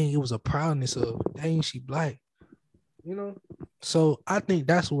 dang, it was a proudness of, dang, she black. So I think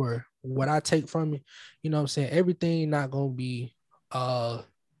that's where what I take from it. You know what I'm saying? Everything not gonna be all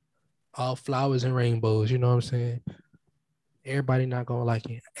flowers and rainbows, you know what I'm saying? Everybody not gonna like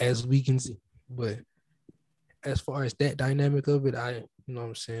it, as we can see. But as far as that dynamic of it, you know what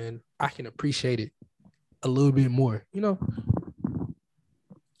I'm saying, I can appreciate it a little bit more,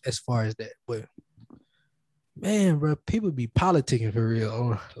 as far as that. But man, bro, people be politicking for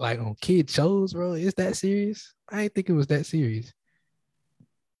real on kid shows, bro. Is that serious? I didn't think it was that serious.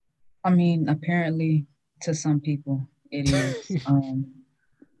 I mean, apparently to some people it is.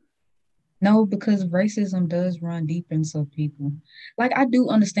 No, because racism does run deep in some people. Like, I do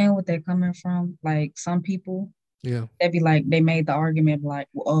understand what they're coming from. Like, some people, Yeah, they'd be like, they made the argument like,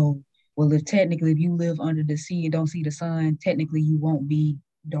 oh, well, if you live under the sea and don't see the sun, technically you won't be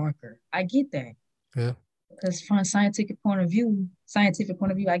darker. I get that. yeah. Because from a scientific point of view,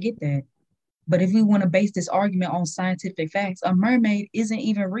 I get that. But if we want to base this argument on scientific facts, a mermaid isn't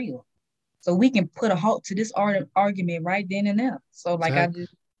even real. So we can put a halt to this argument right then and there. So like Exactly.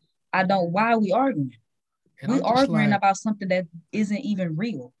 I don't, why are we arguing? And We I'm just arguing like, about something that isn't even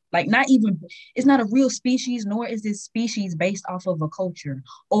real. Like, not even, it's not a real species, nor is this species based off of a culture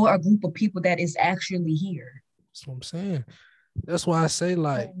or a group of people that is actually here. that's what I'm saying. That's why I say,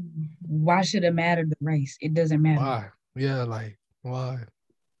 like, So why should it matter the race? It doesn't matter. why? Yeah, like, why?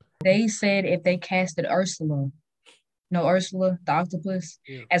 They said if they casted Ursula, no, Ursula, the octopus,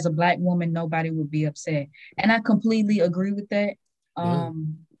 Yeah, as a black woman, nobody would be upset. And I completely agree with that. yeah.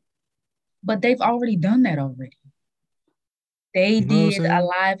 But they've already done that already. They You know what I'm did a saying?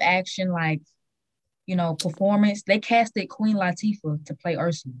 live action, like, performance. They casted Queen Latifah to play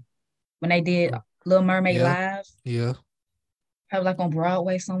Ursula when they did Little Mermaid Yeah, Live, yeah, probably like on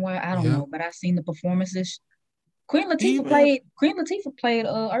Broadway somewhere. I don't yeah. know, but I've seen the performances. Even Queen Latifah played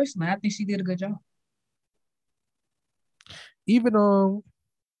Ursula. I think she did a good job. even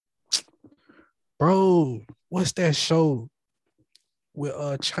bro, what's that show with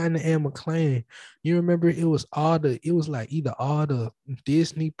China and McClain? You remember it was like either all the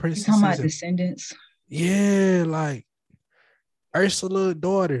Disney You talking princesses about and Descendants? yeah, like Ursula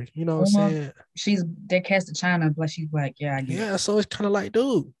daughter, you know what I'm Uma, saying? they casted China, but she's black. Yeah, I get it. Yeah, so it's kind of like,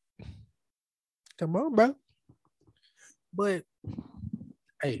 dude, come on, bro. But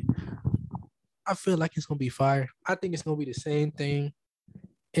hey, I feel like it's gonna be fire. I think it's gonna be the same thing.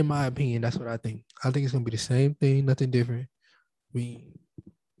 In my opinion, that's what I think. I think it's gonna be the same thing, nothing different.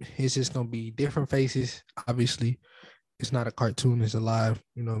 It's just gonna be different faces. Obviously, it's not a cartoon; it's a live,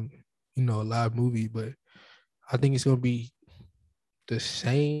 a live movie. But I think it's gonna be the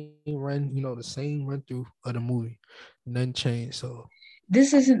same run, the same run through of the movie. Nothing changed. So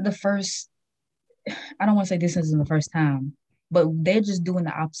This isn't the first. I don't want to say this isn't the first time, but they're just doing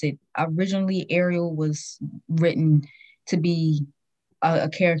the opposite. Originally, Ariel was written to be a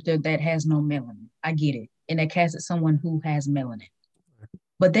character that has no melanin. I get it. And they casted someone who has melanin.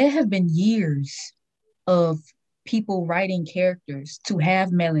 But there have been years of people writing characters to have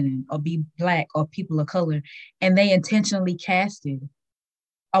melanin or be black or people of color, and they intentionally casted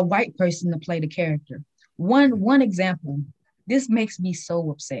a white person to play the character. One example, this makes me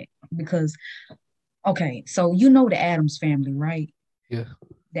so upset because, okay, so you know the Addams family, right? yeah,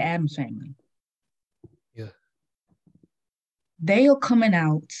 The Addams family. yeah. They are coming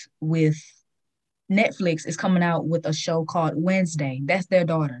out with Netflix is coming out with a show called Wednesday. That's their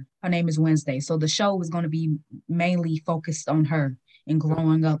daughter. Her name is Wednesday. So the show is going to be mainly focused on her and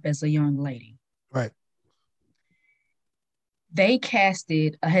growing up as a young lady. Right. They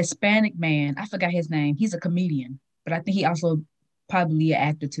casted a Hispanic man. I forgot his name. He's a comedian, but I think he also probably an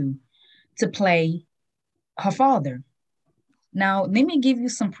actor too, to play her father. Now, let me give you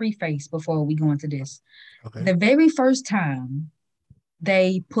some preface before we go into this. Okay. The very first time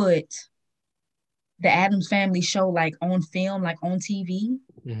they put the Addams Family show like on film, like on TV,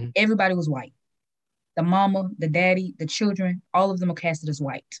 everybody was white. The mama, the daddy, the children, all of them are casted as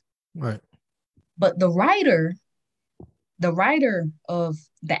white. Right. But the writer of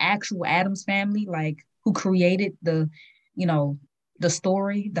the actual Addams Family, like who created the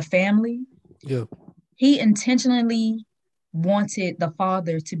story, the family, Yeah. he intentionally wanted the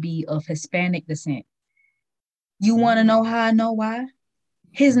father to be of Hispanic descent. You want to know how I know why?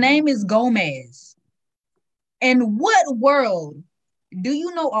 His name is Gomez. In what world do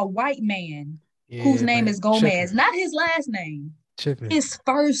you know a white man whose name is Gomez? Chipping. Not his last name. Chipping. His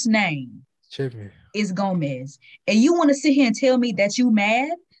first name Chipping. is Gomez. And you want to sit here and tell me that you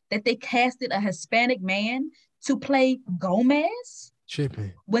mad that they casted a Hispanic man to play Gomez?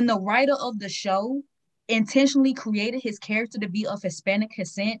 Chipping. When the writer of the show intentionally created his character to be of Hispanic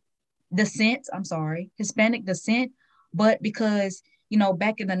descent, but because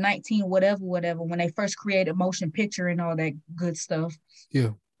back in the 19 whatever, when they first created motion picture and all that good stuff, yeah,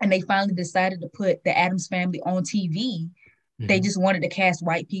 and they finally decided to put the Addams Family on TV, they just wanted to cast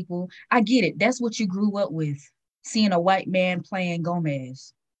white people. I get it. That's what you grew up with, seeing a white man playing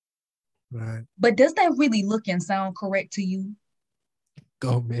Gomez. Right. But does that really look and sound correct to you?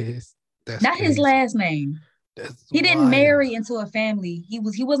 Gomez. That's not crazy. His last name. He didn't marry into a family. He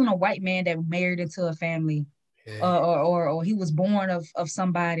wasn't a white man that married into a family. Yeah. Or he was born of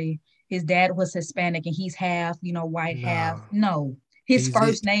somebody. His dad was Hispanic and he's half, white, half. No. His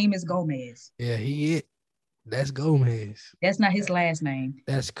first name is Gomez. Yeah, that's Gomez. That's not his last name.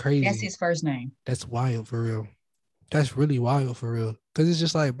 That's crazy. That's his first name. That's wild for real. That's really wild for real. Because it's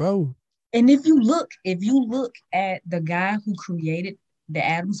just like, bro. And if you look at the guy who created the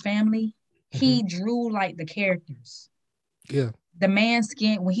Addams Family, he drew like the characters. Yeah. The man's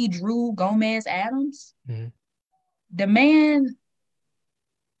skin, when he drew Gomez Addams, the man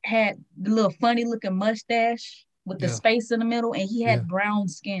had the little funny looking mustache with the space in the middle, and he had brown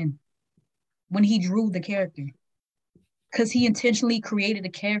skin when he drew the character. Because he intentionally created a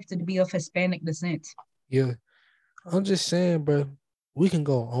character to be of Hispanic descent. Yeah. I'm just saying, bro, we can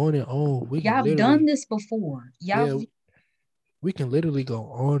go on and on. Y'all done this before. We can literally go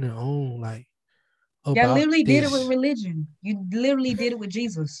on and on, like, y'all literally did it with religion. You literally did it with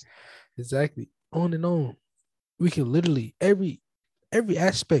Jesus. Exactly. On and on. We can literally, every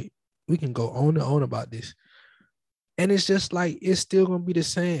aspect, we can go on and on about this. And it's just like, it's still going to be the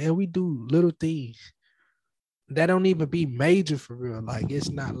same. And we do little things that don't even be major for real. Like, it's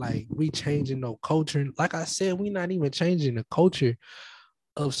not like we changing no culture. Like I said, we not even changing the culture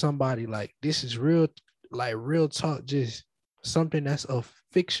of somebody. Like, this is real, like real talk, just something that's of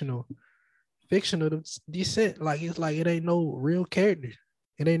fictional descent. Like, it's like, it ain't no real character.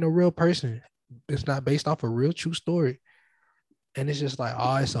 It ain't no real person. It's not based off a real true story. And it's just like,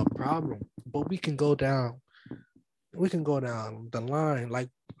 oh, it's a problem. But we can go down the line like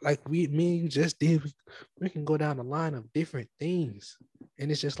me and you just did. We can go down the line of different things.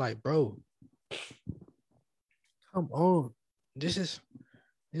 And it's just like, bro, come on. This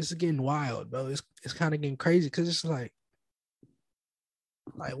is getting wild, bro. It's kind of getting crazy because it's like,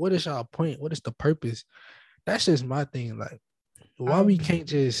 what is y'all point? What is the purpose? That's just my thing. Like, why we can't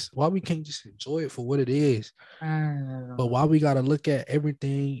just enjoy it for what it is? But why we gotta look at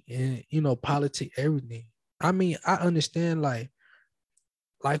everything and politics, everything. I mean, I understand like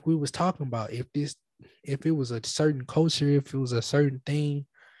we was talking about, if it was a certain culture, if it was a certain thing,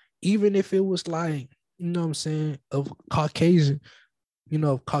 even if it was like, what I'm saying, of Caucasian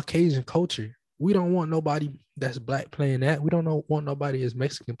culture. We don't want nobody that's black playing that. We don't want nobody that's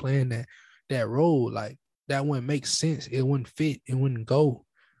Mexican playing that role. Like, that wouldn't make sense. It wouldn't fit. It wouldn't go.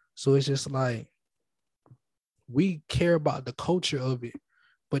 So it's just like, we care about the culture of it,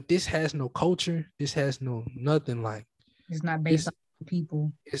 but this has no culture. This has no nothing. Like, it's not based off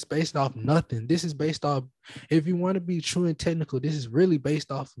people. It's based off nothing. This is based off, if you want to be true and technical, this is really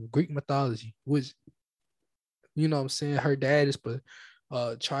based off of Greek mythology, which, what I'm saying, her dad is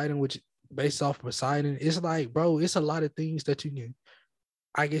Triton, which based off Poseidon. It's like, bro, it's a lot of things that you can,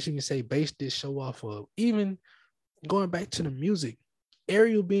 I guess you can say, base this show off of. Even going back to the music,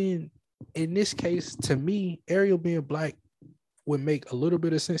 Ariel being, in this case, to me, Ariel being black would make a little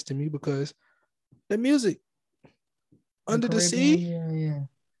bit of sense to me because the music, Under the Sea,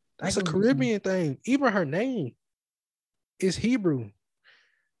 that's a Caribbean thing. Even her name is Hebrew.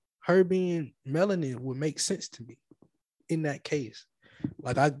 Her being melanin would make sense to me in that case.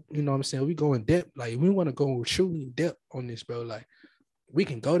 Like, what I'm saying, we go in depth. Like, we want to go truly in depth on this, bro. Like, we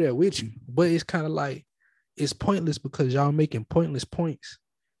can go there with you, but it's kind of like, it's pointless because y'all making pointless points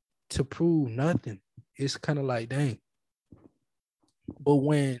to prove nothing. It's kind of like, dang. But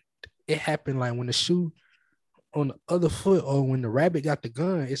when it happened, like when the shoe on the other foot or when the rabbit got the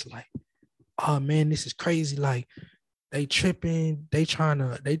gun, it's like, oh man, this is crazy. Like they tripping, they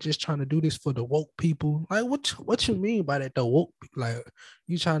just trying to do this for the woke people. Like what you mean by that? The woke, like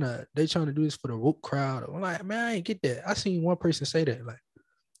they trying to do this for the woke crowd. I'm like, man, I ain't get that. I seen one person say that. Like,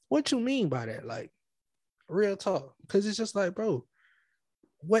 what you mean by that? Like, real talk. Cause it's just like, bro,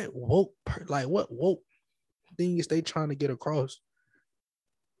 what woke thing is they trying to get across?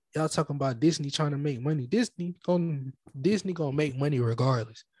 Y'all talking about Disney trying to make money. Disney gonna make money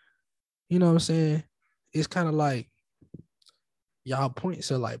regardless. You know what I'm saying? It's kind of like y'all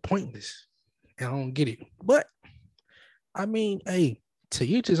points are like pointless. And I don't get it. But I mean, hey, to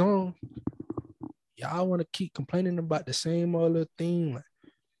each his own. Y'all want to keep complaining about the same other thing. Like,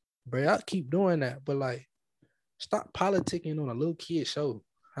 bro, y'all keep doing that. But like, stop politicking on a little kid show.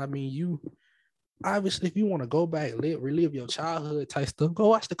 I mean, you obviously, if you want to go back, relive your childhood type stuff, go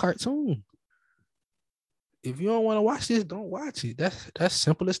watch the cartoon. If you don't want to watch this, don't watch it. That's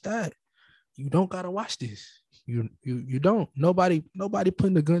simple as that. You don't gotta watch this. You don't. Nobody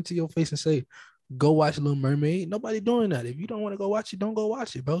putting the gun to your face and say, go watch Little Mermaid. Nobody doing that. If you don't want to go watch it, don't go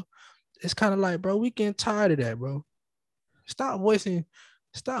watch it, bro. It's kind of like, bro, we getting tired of that, bro. Stop voicing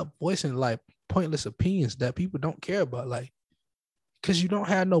like pointless opinions that people don't care about. Like, because you don't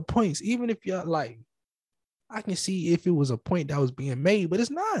have no points. Even if you're like, I can see if it was a point that was being made, but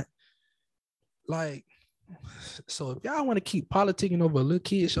it's not. Like, so if y'all want to keep politicking over a little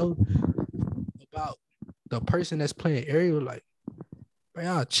kid show about the person that's playing Ariel, like, bro,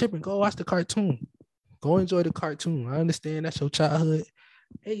 y'all tripping, go watch the cartoon. Go enjoy the cartoon. I understand that's your childhood.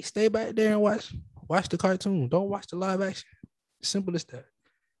 Hey, stay back there and watch the cartoon. Don't watch the live action. Simple as that.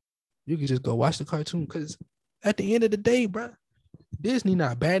 You can just go watch the cartoon because at the end of the day, bro, Disney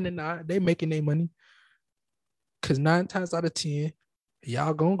not bad and not. They making their money. Because 9 times out of 10,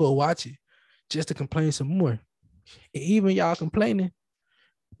 y'all gonna go watch it just to complain some more. And even y'all complaining,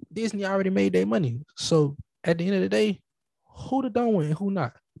 Disney already made their money. So at the end of the day, who the dumb one and who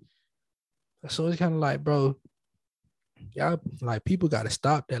not? So it's kind of like, bro, y'all, like, people got to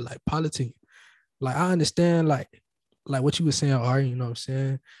stop that, like, politics. Like, I understand, like what you were saying, Ari, you know what I'm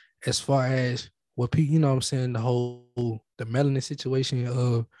saying? As far as what people, you know what I'm saying, the melanin situation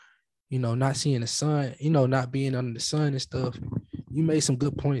of, you know, not seeing the sun, you know, not being under the sun and stuff. You made some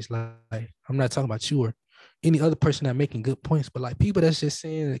good points. Like I'm not talking about you or any other person that making good points, but like people that's just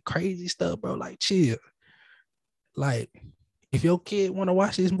saying crazy stuff, bro, like chill. Like, if your kid want to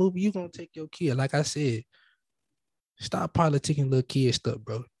watch this movie, you gonna take your kid. Like I said, stop politicking little kid stuff,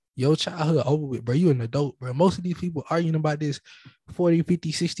 bro. Your childhood over with, bro. You an adult, bro. Most of these people arguing about this 40,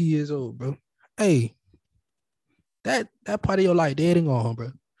 50, 60 years old, bro. Hey, that part of your life dead and gone,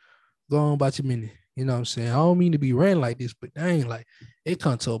 bro. Go on about your minute. You know what I'm saying? I don't mean to be ranting like this, but dang, like, it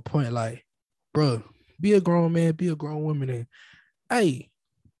comes to a point like, bro, be a grown man, be a grown woman, and hey,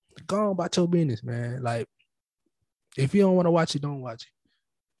 go on about your business, man. Like, if you don't want to watch it, don't watch it.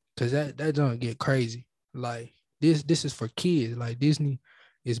 Cause that don't get crazy. Like, this is for kids. Like, Disney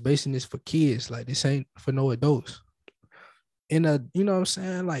is basing this for kids. Like, this ain't for no adults. And you know what I'm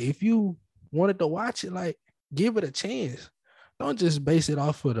saying? Like, if you wanted to watch it, like, give it a chance. Don't just base it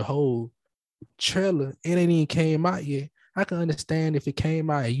off of the whole trailer. It ain't even came out yet. I can understand if it came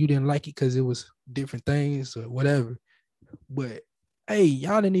out and you didn't like it because it was different things or whatever. But hey,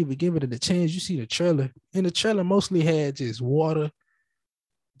 y'all didn't even give it a chance. You see the trailer, and the trailer mostly had just water,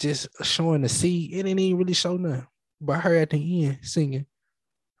 just showing the sea. It didn't even really show nothing. But her at the end singing,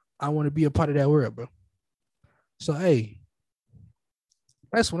 I want to be a part of that world, bro. So hey,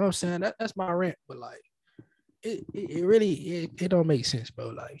 that's what I'm saying. That's my rant. But like, it really don't make sense,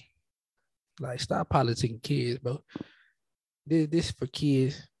 bro. Like stop politicking kids, bro. This for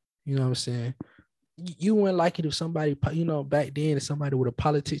kids. You know what I'm saying? You wouldn't like it if somebody, you know, back then, if somebody would have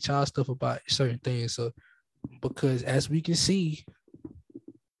politic child stuff about certain things. So because as we can see,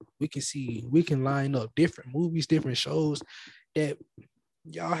 we can line up different movies, different shows that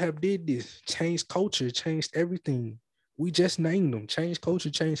y'all have did this, changed culture, changed everything. We just named them, changed culture,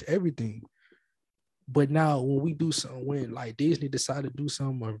 changed everything. But now when we do something, when like Disney decide to do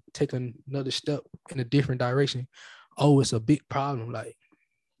something or take another step in a different direction, oh, it's a big problem. Like,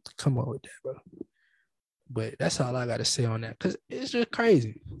 come on with that, bro. But that's all I gotta say on that, because it's just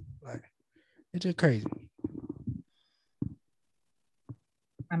crazy. Like, it's just crazy.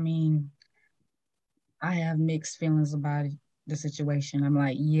 I mean, I have mixed feelings about the situation. I'm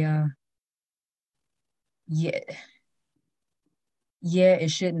like, yeah, it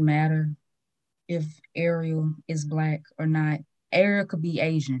shouldn't matter if Ariel is black or not. Ariel could be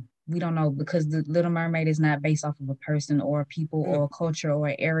Asian. We don't know because the Little Mermaid is not based off of a person or a people Yeah. or a culture or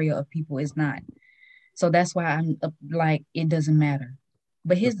an area of people. It's not. So that's why I'm like, it doesn't matter.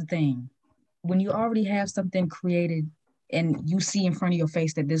 But here's the thing: when you already have something created and you see in front of your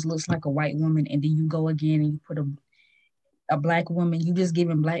face that this looks like a white woman, and then you go again and you put a black woman, you just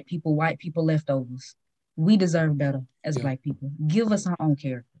giving black people, white people leftovers. We deserve better as Yeah. black people. Give us our own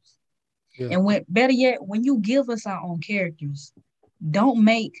characters. Yeah. And when better yet, when you give us our own characters, don't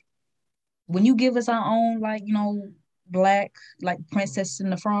make when you give us our own, like, black, like Princess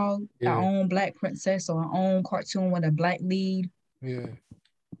and the Frog, our Yeah. own black princess or our own cartoon with a black lead. Yeah.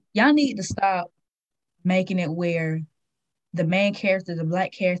 Y'all need to stop making it where the main character, the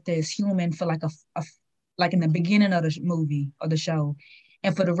black character, is human for like a like in the beginning of the movie or the show,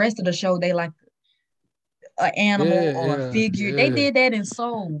 and for the rest of the show they like an animal Yeah. or a Yeah. figure. They Yeah. did that in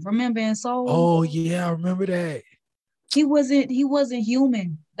Soul. Remember in Soul? Oh yeah, I remember that. He wasn't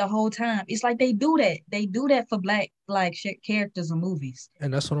human the whole time. It's like they do that. They do that for black like characters in movies.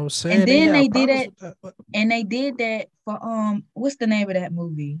 And that's what I'm And saying. They then have they did problems that, with that. But and they did that for what's the name of that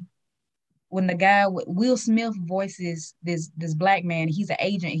movie? When the guy Will Smith voices this black man, he's an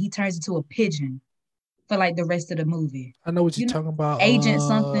agent. He turns into a pigeon for like the rest of the movie. I know what you're You know, talking about. Agent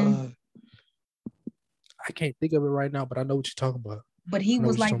something. I can't think of it right now, but I know what you're talking about. But I know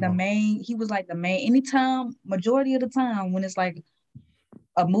what you're talking about. he was like the main. Anytime, majority of the time, when it's like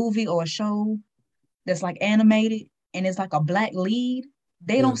a movie or a show that's like animated and it's like a black lead,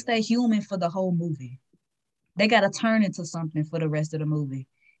 they Yeah. don't stay human for the whole movie. They got to turn into something for the rest of the movie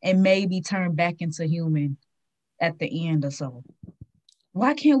and maybe turn back into human at the end or so.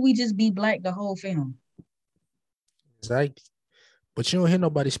 Why can't we just be black the whole film? Exactly. But you don't hear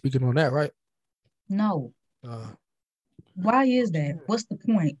nobody speaking on that, right? No. Uh, Why is that? What's the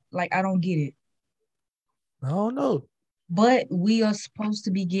point? Like, I don't get it. I don't know. But we are supposed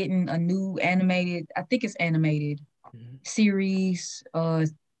to be getting a new animated, I think it's animated series,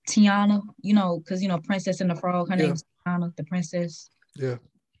 Tiana, because Princess and the Frog, her Yeah. name's Tiana, the princess. Yeah.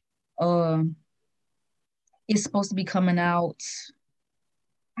 It's supposed to be coming out.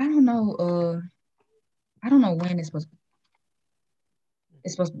 I don't know when it's supposed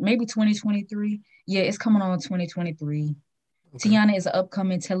maybe 2023. Yeah, it's coming on 2023. Okay. Tiana is an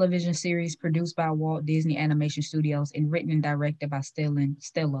upcoming television series produced by Walt Disney Animation Studios and written and directed by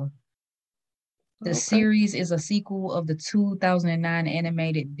Stella. The series is a sequel of the 2009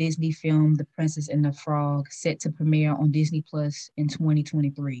 animated Disney film The Princess and the Frog, set to premiere on Disney Plus in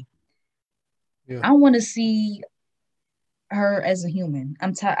 2023. Yeah. I want to see her as a human.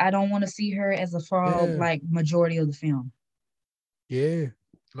 I don't want to see her as a frog like majority of the film. Yeah.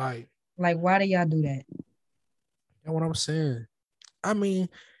 Like why do y'all do that? That's what I'm saying. I mean,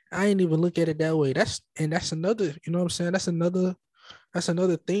 I ain't even look at it that way. That's another, you know what I'm saying? That's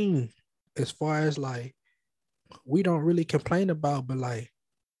another thing as far as like we don't really complain about, but like,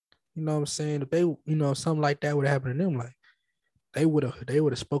 you know what I'm saying? If they, something like that would happen to them, like they would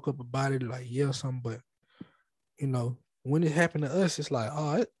have spoke up about it, like yeah, something, but when it happened to us, it's like,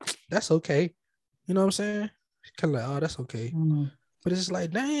 oh, that's okay. You know what I'm saying? It's kind of like, oh, that's okay. Mm-hmm. But it's just like,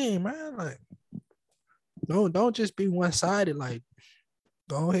 dang, man, like, don't just be one-sided. Like,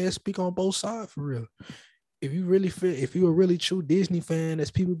 go ahead and speak on both sides for real. If you really feel, if you're a really true Disney fan, as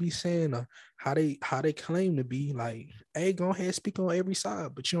people be saying, how they claim to be, like, hey, go ahead and speak on every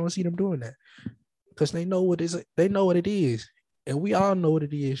side. But you don't see them doing that because they know what it is, and we all know what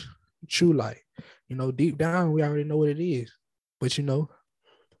it is. True, like, deep down, we already know what it is. But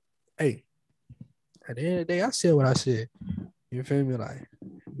hey, at the end of the day, I said what I said. You feel me? Like,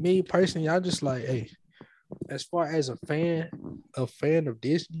 me personally, I just like, hey, as far as a fan of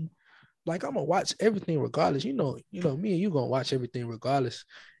Disney, like, I'm gonna watch everything regardless. Me and you gonna watch everything regardless.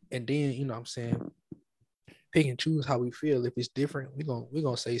 And then, what I'm saying, pick and choose how we feel. If it's different, we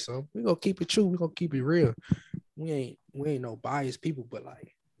gonna say something. We gonna keep it true. We gonna keep it real. We ain't no biased people, but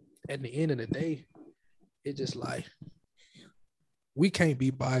like at the end of the day, it's just like we can't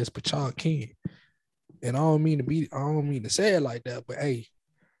be biased, but y'all can. And I don't mean to say it like that, but hey,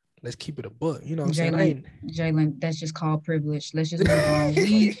 let's keep it a buck. You know what I'm saying? Jalen, that's just called privilege. Let's just move on.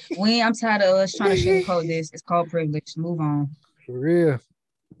 We I'm tired of us trying to sugarcoat this. It's called privilege. Move on. For real.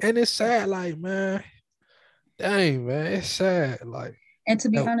 And it's sad, like, man. Dang, man, it's sad. Like, and to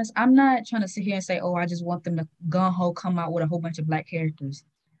be honest, I'm not trying to sit here and say, oh, I just want them to gung-ho come out with a whole bunch of black characters.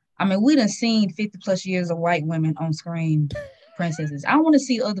 I mean, we done seen 50 plus years of white women on screen princesses. I want to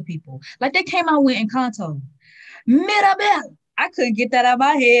see other people. Like, they came out with Encanto. Mirabel. I couldn't get that out of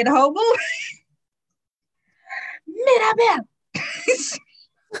my head the whole movie. Mirabel.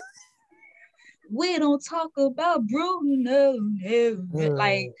 We don't talk about Bruno. No.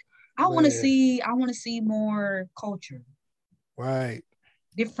 Like I want to see more culture. Right.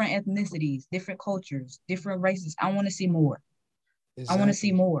 Different ethnicities, different cultures, different races. I want to see more. Exactly. I want to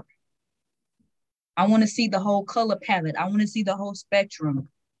see more. I want to see the whole color palette. I want to see the whole spectrum.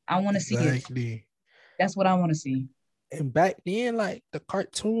 I want to see it. That's what I want to see. And back then, like the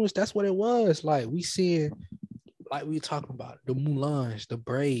cartoons, that's what it was. Like we seeing, like we talking about the Mulans, the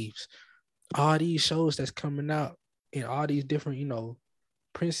Braves, all these shows that's coming out, and all these different,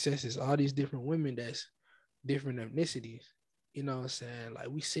 princesses, all these different women that's different ethnicities. You know what I'm saying? Like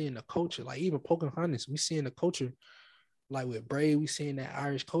we seeing the culture, like even Pocahontas, we seeing the culture, like with Brave, we seeing that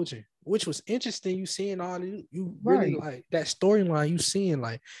Irish culture, which was interesting. You seeing all you really like that storyline. You seeing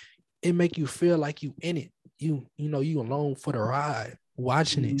like it make you feel like you in it. You along for the ride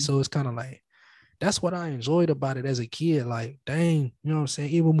watching it. So it's kind of like that's what I enjoyed about it as a kid. Like, dang, you know what I'm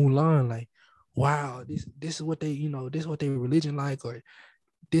saying? Even Mulan, like, wow, this is what they, this is what their religion like, or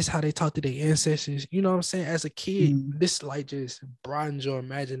this how they talk to their ancestors. You know what I'm saying? As a kid, this like just broadens your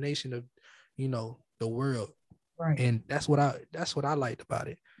imagination of, the world. Right. And that's what I liked about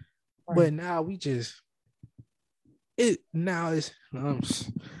it. Right. But now it's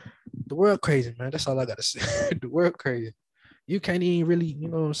the world crazy, man. That's all I gotta say. The world crazy. You can't even really, you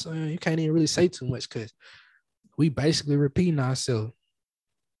know what I'm saying? You can't even really say too much because we basically repeating ourselves.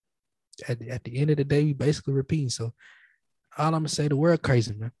 At the end of the day, we basically repeating. So all I'm gonna say, the world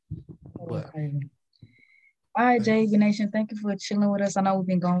crazy, man. Crazy. All right, JB Nation, thank you for chilling with us. I know we've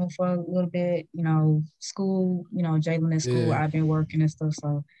been gone for a little bit, school, Jalen in school, I've been working and stuff.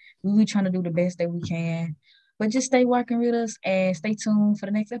 So we be trying to do the best that we can. But just stay working with us and stay tuned for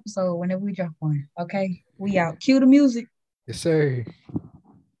the next episode whenever we drop one. Okay? We out. Cue the music. Yes, sir.